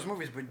of his first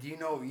movies, but do you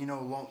know,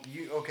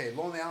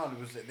 Lonely Island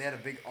they had a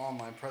big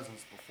online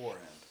presence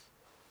beforehand.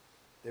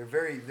 They're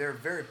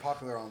very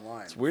popular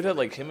online. It's weird how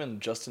like him and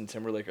Justin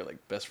Timberlake are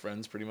like best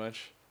friends, pretty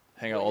much.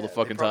 Hang out all the Yeah,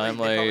 fucking they probably, time.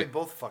 They probably Like,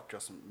 both fucked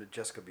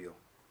Jessica Biel.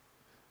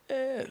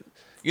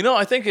 you know,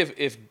 I think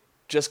if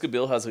Jessica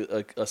Biel has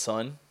a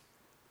son,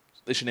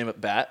 they should name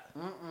it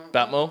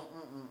Batmo,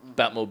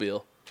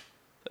 Batmobile.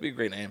 That'd be a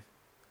great name.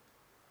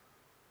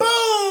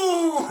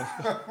 Boom!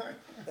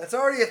 That's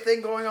already a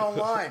thing going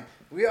online.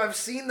 I've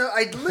seen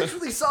I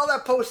literally saw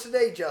that post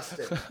today,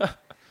 Justin.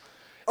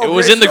 It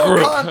was in the Original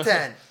group.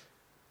 Content.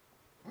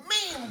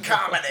 Meme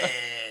comedy.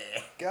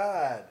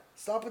 God,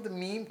 stop with the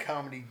meme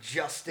comedy,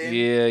 Justin.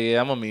 Yeah,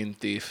 I'm a mean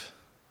thief.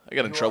 I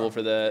got in You trouble are.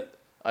 for that.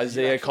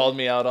 Isaiah actually- called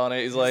me out on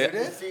it. He's like,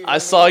 did? I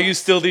saw you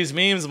steal these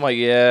memes. I'm like,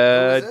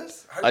 yeah. Who is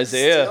this? How do you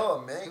Isaiah. steal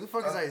a meme? Who the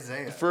fuck is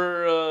Isaiah?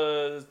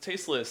 For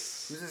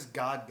Tasteless. Who's this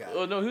God guy?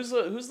 Oh no, who's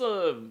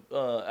the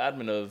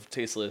admin of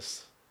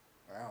Tasteless?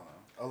 I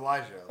don't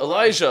know.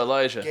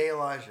 Elijah. Gay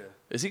Elijah.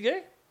 Is he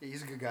gay? Yeah,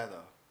 he's a good guy though.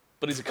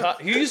 But he's a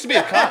cop. He used to be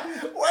a cop.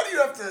 Why do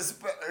you have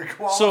to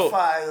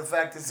qualify the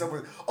fact that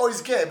someone? Oh,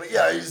 he's gay, but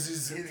yeah,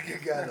 he's He's a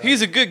good guy though.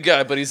 He's a good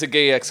guy, but he's a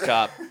gay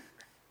ex-cop.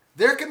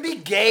 There can be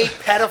gay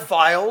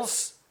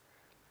pedophiles.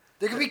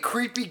 There can be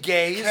creepy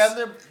gays. Can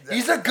there-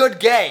 He's a good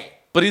gay.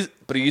 But he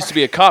used to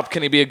be a cop.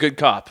 Can he be a good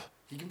cop?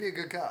 He can be a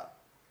good cop.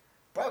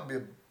 probably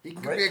a He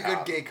can great be a good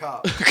cop. gay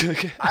cop.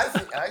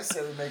 I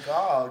say we make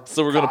all.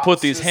 So we're gonna cops put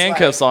these just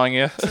handcuffs like, on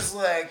you, Just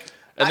like.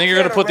 and I then you're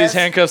gonna can't put these arrest-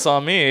 handcuffs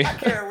on me. I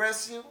can't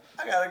arrest you.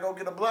 I gotta go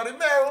get a Bloody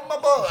Mary with my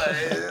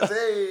boys.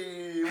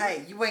 Hey.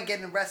 Hey, you ain't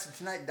getting arrested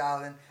tonight,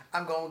 darling.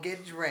 I'm gonna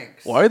get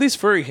drinks. Why are these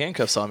furry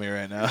handcuffs on me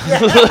right now?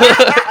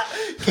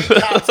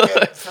 Cops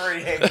get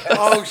free handcuffs.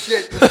 Oh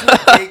shit!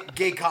 Let's do a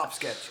gay cop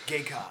sketch.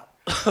 Gay cop.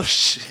 Oh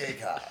shit! Gay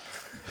cop.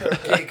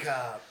 Gay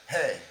cop.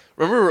 Hey.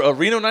 Remember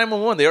Reno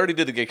 911? They already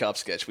did the gay cop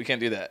sketch. We can't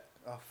do that.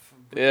 Oh,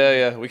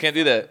 Yeah, we can't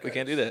do that. We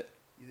can't do that.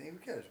 You think we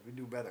could? We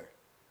do better.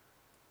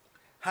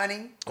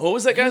 Honey, What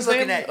was that guy's you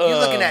looking name? at you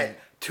looking at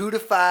 2 to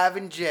 5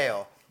 in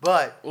jail.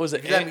 But What was it?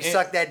 if you let me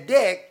suck that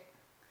dick,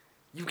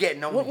 you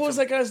getting on. What was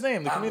that guy's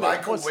name? The I'm comedian.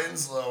 Michael What's-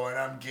 Winslow and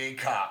I'm gay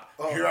cop.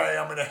 Oh. Here I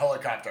am in a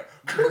helicopter.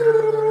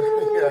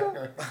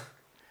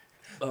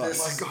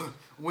 Michael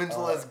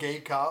Winslow as gay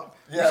cop.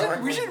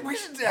 Yeah, we should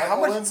say Michael how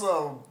much.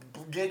 Winslow,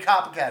 Gay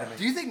Cop Academy.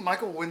 Do you think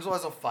Michael Winslow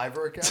has a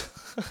Fiverr account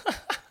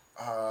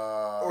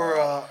Uh,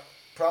 or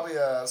probably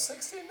a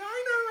 69er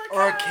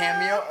or a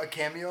account.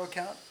 cameo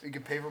account? You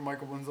could pay for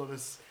Michael Winslow to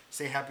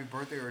say happy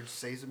birthday or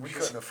say some We shit.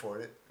 couldn't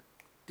afford it.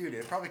 Dude,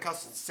 it probably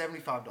costs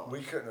 $75.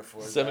 We couldn't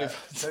afford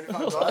 75. that.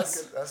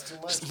 $75. That's too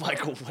much. Just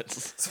Michael Winslow.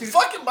 It's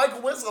fucking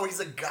Michael Winslow. He's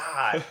a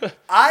god.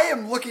 I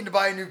am looking to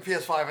buy a new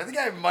PS5. I think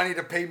I have money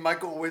to pay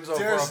Michael Winslow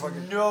There's for a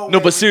fucking. no. No,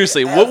 way but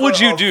seriously, we could what would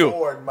ever you do?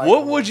 afford Michael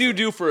What would you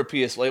Winslow. do for a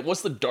PS? Like,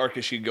 what's the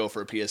darkest you'd go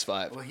for a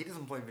PS5? Well, he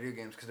doesn't play video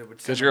games because it would.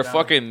 Because send you're a him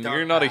down fucking, dark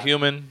you're not a path.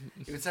 human.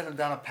 It would send him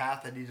down a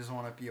path that he doesn't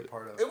want to be a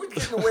part of. It would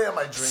get in the way of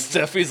my drinking.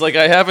 Steffi's like,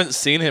 I haven't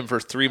seen him for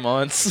 3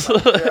 months.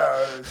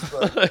 Yeah,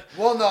 but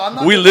Well, no, I'm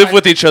not. We gonna live lie.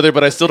 with each other,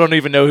 but I still don't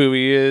even know who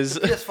he is.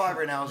 PS5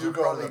 right now is You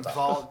go probably with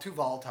that. too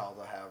volatile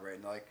to have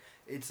right now. Like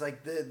it's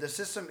like the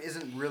system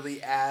isn't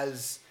really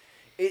as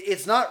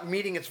it's not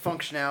meeting its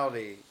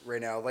functionality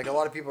right now. Like a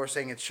lot of people are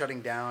saying it's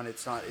shutting down.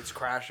 It's not. It's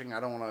crashing.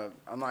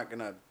 I'm not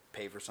gonna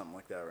pay for something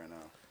like that right now.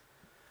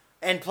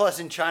 And plus,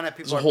 in China,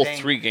 people There's a are whole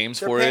paying 3 games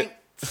they're for paying it.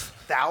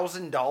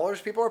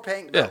 $1,000. People are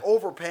paying. They're Yeah.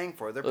 overpaying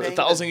for it. They're paying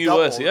 $1,000 the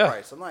double US, the yeah.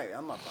 price. I'm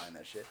not buying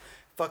that shit.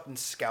 Fucking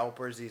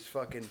scalpers. These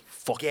fucking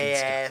Fucking gay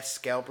ass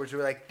scalpers who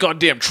are like.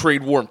 Goddamn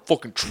trade war and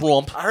fucking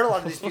Trump. I heard a lot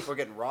of these people are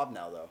getting robbed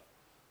now, though.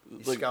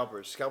 These Like-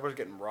 scalpers are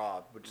getting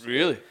robbed. Which is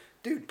Really?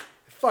 dude.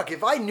 Fuck.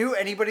 If I knew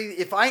anybody,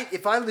 if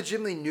I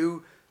legitimately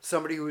knew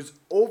somebody who was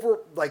over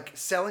like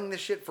selling this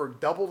shit for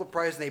double the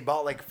price, and they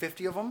bought like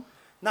 50 of them.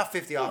 Not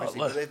 50, obviously,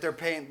 look.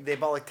 but if they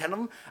bought like 10 of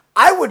them,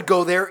 I would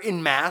go there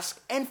in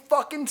mask and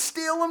fucking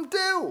steal them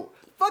too.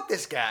 Fuck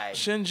this guy.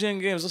 Shenzhen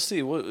Games. Let's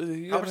see. What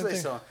you How got much are they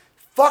anything? selling?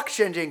 Fuck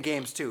Shenzhen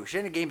Games too.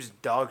 Shenzhen Games is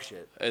dog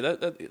shit. Hey,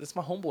 that's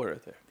my homeboy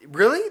right there.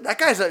 Really? That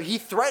guy's he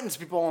threatens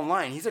people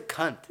online. He's a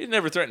cunt. He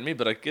never threatened me,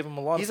 but I give him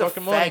a lot He's of a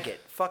fucking money. faggot.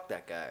 Fuck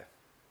that guy.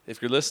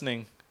 If you're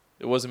listening,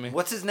 it wasn't me.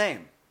 What's his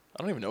name?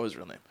 I don't even know his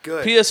real name.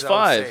 Good. 'cause I would say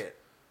PS5. it.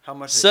 How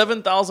much? is it?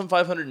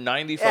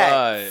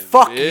 7,595. Yeah,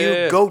 fuck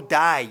Yeah. you. Go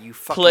die, you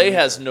fucking. Play loser.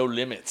 has no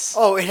limits.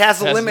 Oh, it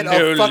has a has limit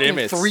no of fucking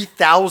limits.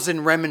 3,000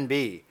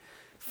 renminbi.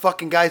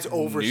 Fucking guy's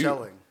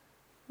overselling.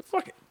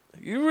 Fuck it.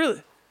 You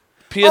really?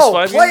 PS5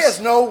 Oh, play games? has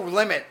no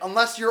limit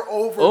unless you're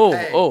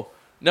overpaying. Oh.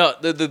 No,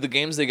 the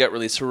games they got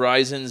released.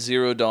 Horizon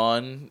Zero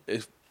Dawn. Wait,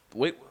 is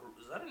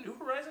that a new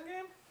Horizon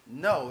game?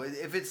 No,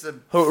 if it's the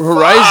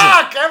Horizon.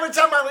 Fuck! Every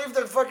time I leave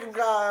the fucking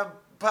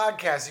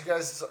podcast. You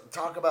guys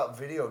talk about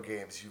video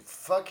games. You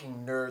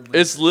fucking nerd.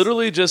 It's losers.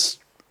 literally just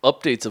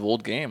updates of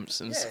old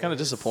games, and it's Yeah, kind of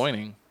it's-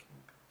 disappointing.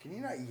 Can you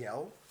not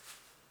yell?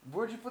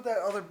 Where'd you put that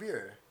other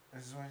beer?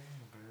 It's right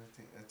here, but I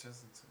think it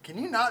doesn't.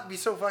 Can you not be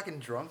so fucking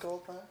drunk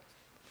all the time?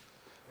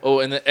 Oh,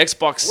 and the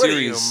Xbox What are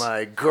you, Series,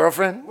 my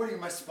girlfriend? What are you,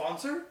 my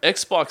sponsor?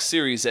 Xbox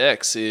Series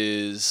X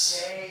is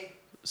Hey,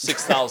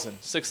 6,000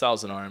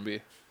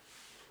 RMB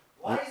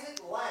why is it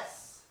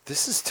less?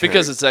 This is Terry.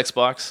 because it's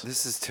Xbox.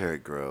 This is Terry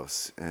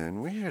Gross,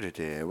 and we're here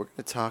today. We're going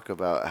to talk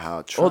about how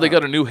Oh, Trump they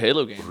got a new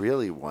Halo game.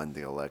 really won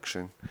the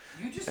election.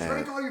 You just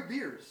drank all your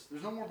beers.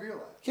 There's no more beer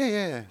left.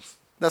 Yeah.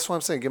 That's what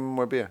I'm saying. Give me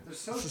more beer.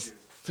 There's soju.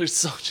 There's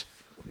such.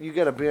 You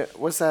got a beer.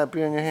 What's that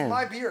beer in your hand?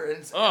 My beer, and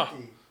it's Oh,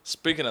 empty.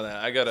 speaking of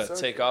that, I gotta So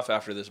take good. off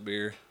after this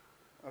beer.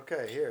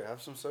 Okay, here,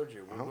 have some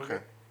soju. Okay.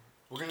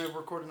 We're gonna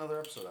record another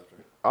episode after.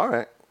 All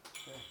right.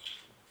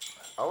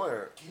 I want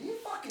to. Can you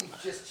fucking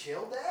just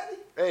chill, Daddy?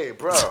 Hey,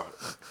 bro.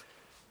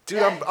 Dude,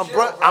 Yeah, I'm chill,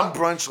 bro. I'm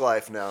brunch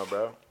life now,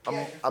 bro.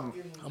 I'm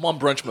I'm on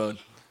brunch mode.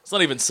 It's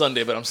not even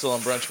Sunday, but I'm still on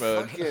brunch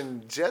mode.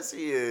 fucking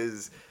Jesse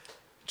is.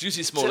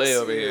 Juicy Smollett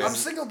over here. I'm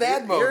single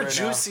dad mode You're right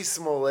now. Juicy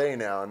Smollett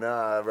now,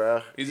 nah,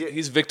 bro.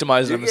 He's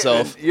victimizing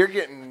himself. You're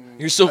getting.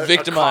 You're so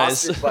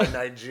victimized. accosted by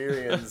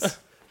Nigerians.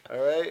 All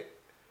right.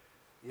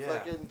 Yeah.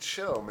 Fucking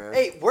chill, man.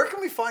 Hey, where can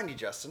we find you,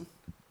 Justin?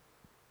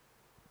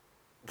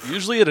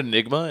 Usually at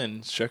Enigma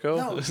and Checo.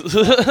 No.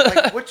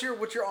 Like, what's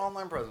your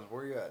online presence?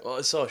 Where are you at? Well,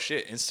 it's all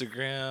shit.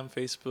 Instagram,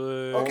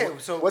 Facebook. Okay,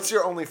 so What's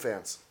your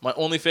OnlyFans? My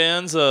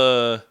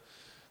OnlyFans,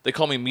 they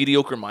call me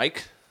Mediocre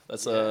Mike.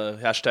 That's a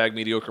hashtag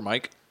Mediocre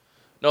Mike.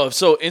 No,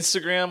 so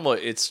Instagram,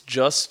 it's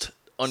just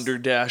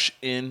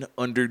 _in_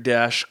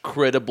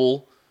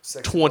 credible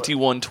Sexy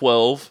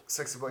 2112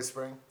 Sexy Boy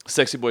Spring.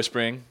 Sexy Boy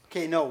Spring.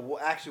 Okay, no,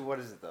 actually, what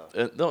is it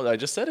though? No, I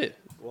just said it.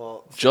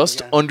 Well,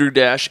 Just yeah.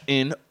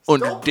 _in_ Don't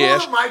pull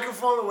the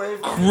microphone away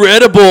from me.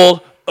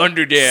 credible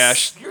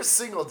 _ You're a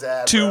single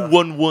dad. bro.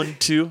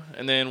 2112.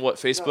 And then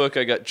Facebook,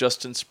 I got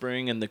Justin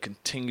Spring and the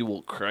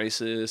Continual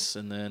Crisis.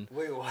 And then,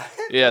 Wait, what?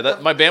 yeah,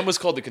 that my band was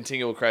called the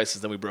Continual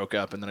Crisis. Then we broke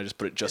up, and then I just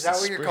put it Is Justin that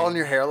what Spring. you're calling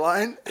your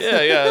hairline?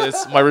 Yeah,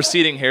 it's my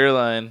receding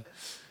hairline.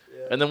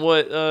 And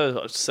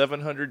then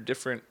 700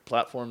 different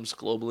platforms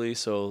globally.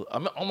 So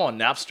I'm on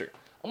Napster.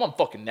 I'm on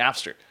fucking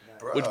Napster,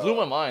 which blew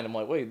my mind. I'm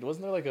like, wait,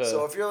 wasn't there like a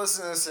So if you're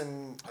listening to this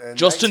in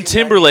Justin 1998,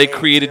 Timberlake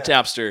created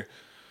yeah. Napster?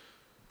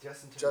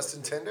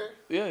 Justin Tinder?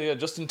 Yeah,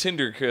 Justin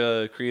Tinder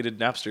created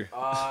Napster.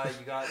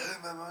 You got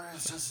My mom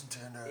is Justin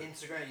Tinder.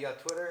 Instagram, you got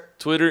Twitter.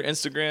 Twitter,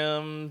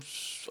 Instagram,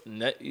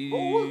 Net.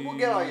 We'll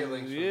get all your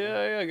links from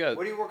Yeah, I got.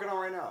 What are you working on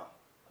right now?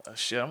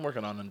 Shit, I'm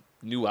working on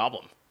a new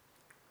album.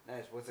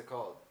 Nice. What's it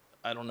called?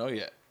 I don't know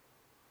yet.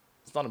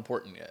 It's not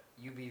important yet.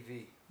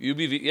 UBV.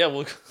 UBV, yeah,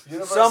 well,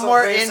 Universal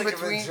Somewhere in Basic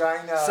between.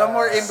 Vagina.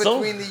 Somewhere in Some-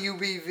 between the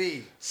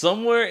UBV.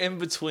 somewhere in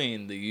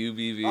between the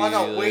UBV. Oh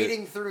no, like-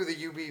 wading through the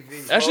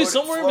UBV. Actually, Float-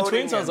 somewhere in floating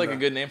between sounds in like the- a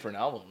good name for an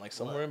album. Like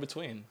somewhere in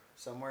between.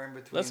 Somewhere in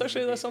between. That's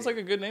actually the that sounds UBV. like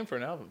a good name for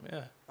an album.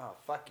 Yeah, Oh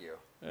fuck you.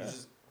 yeah,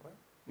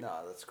 No,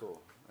 that's cool.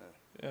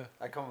 Yeah. yeah.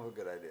 I come up with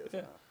good ideas.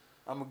 Yeah.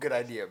 I'm a good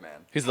idea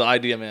man. He's the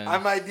idea man.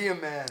 I'm idea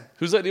man.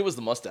 Whose idea was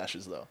the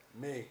mustaches though?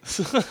 Me.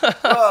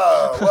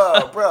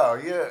 Whoa,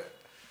 bro, yeah.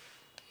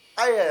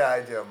 I had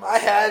an idea. I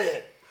had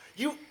it.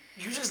 You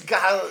just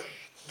got it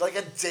like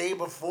a day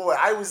before.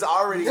 I was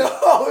already.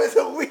 No, it's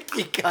a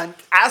wiki cunt.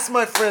 Ask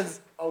my friends.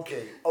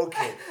 Okay.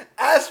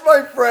 Ask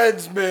my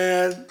friends,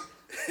 man.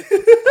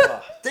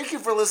 Thank you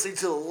for listening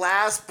to the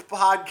last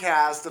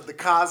podcast of the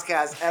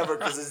Coscast ever,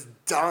 because it's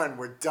done.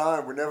 We're done.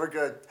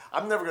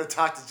 I'm never gonna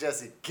talk to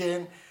Jesse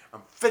again.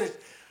 I'm finished.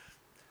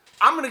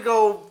 I'm gonna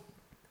go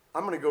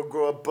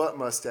grow a butt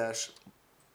mustache.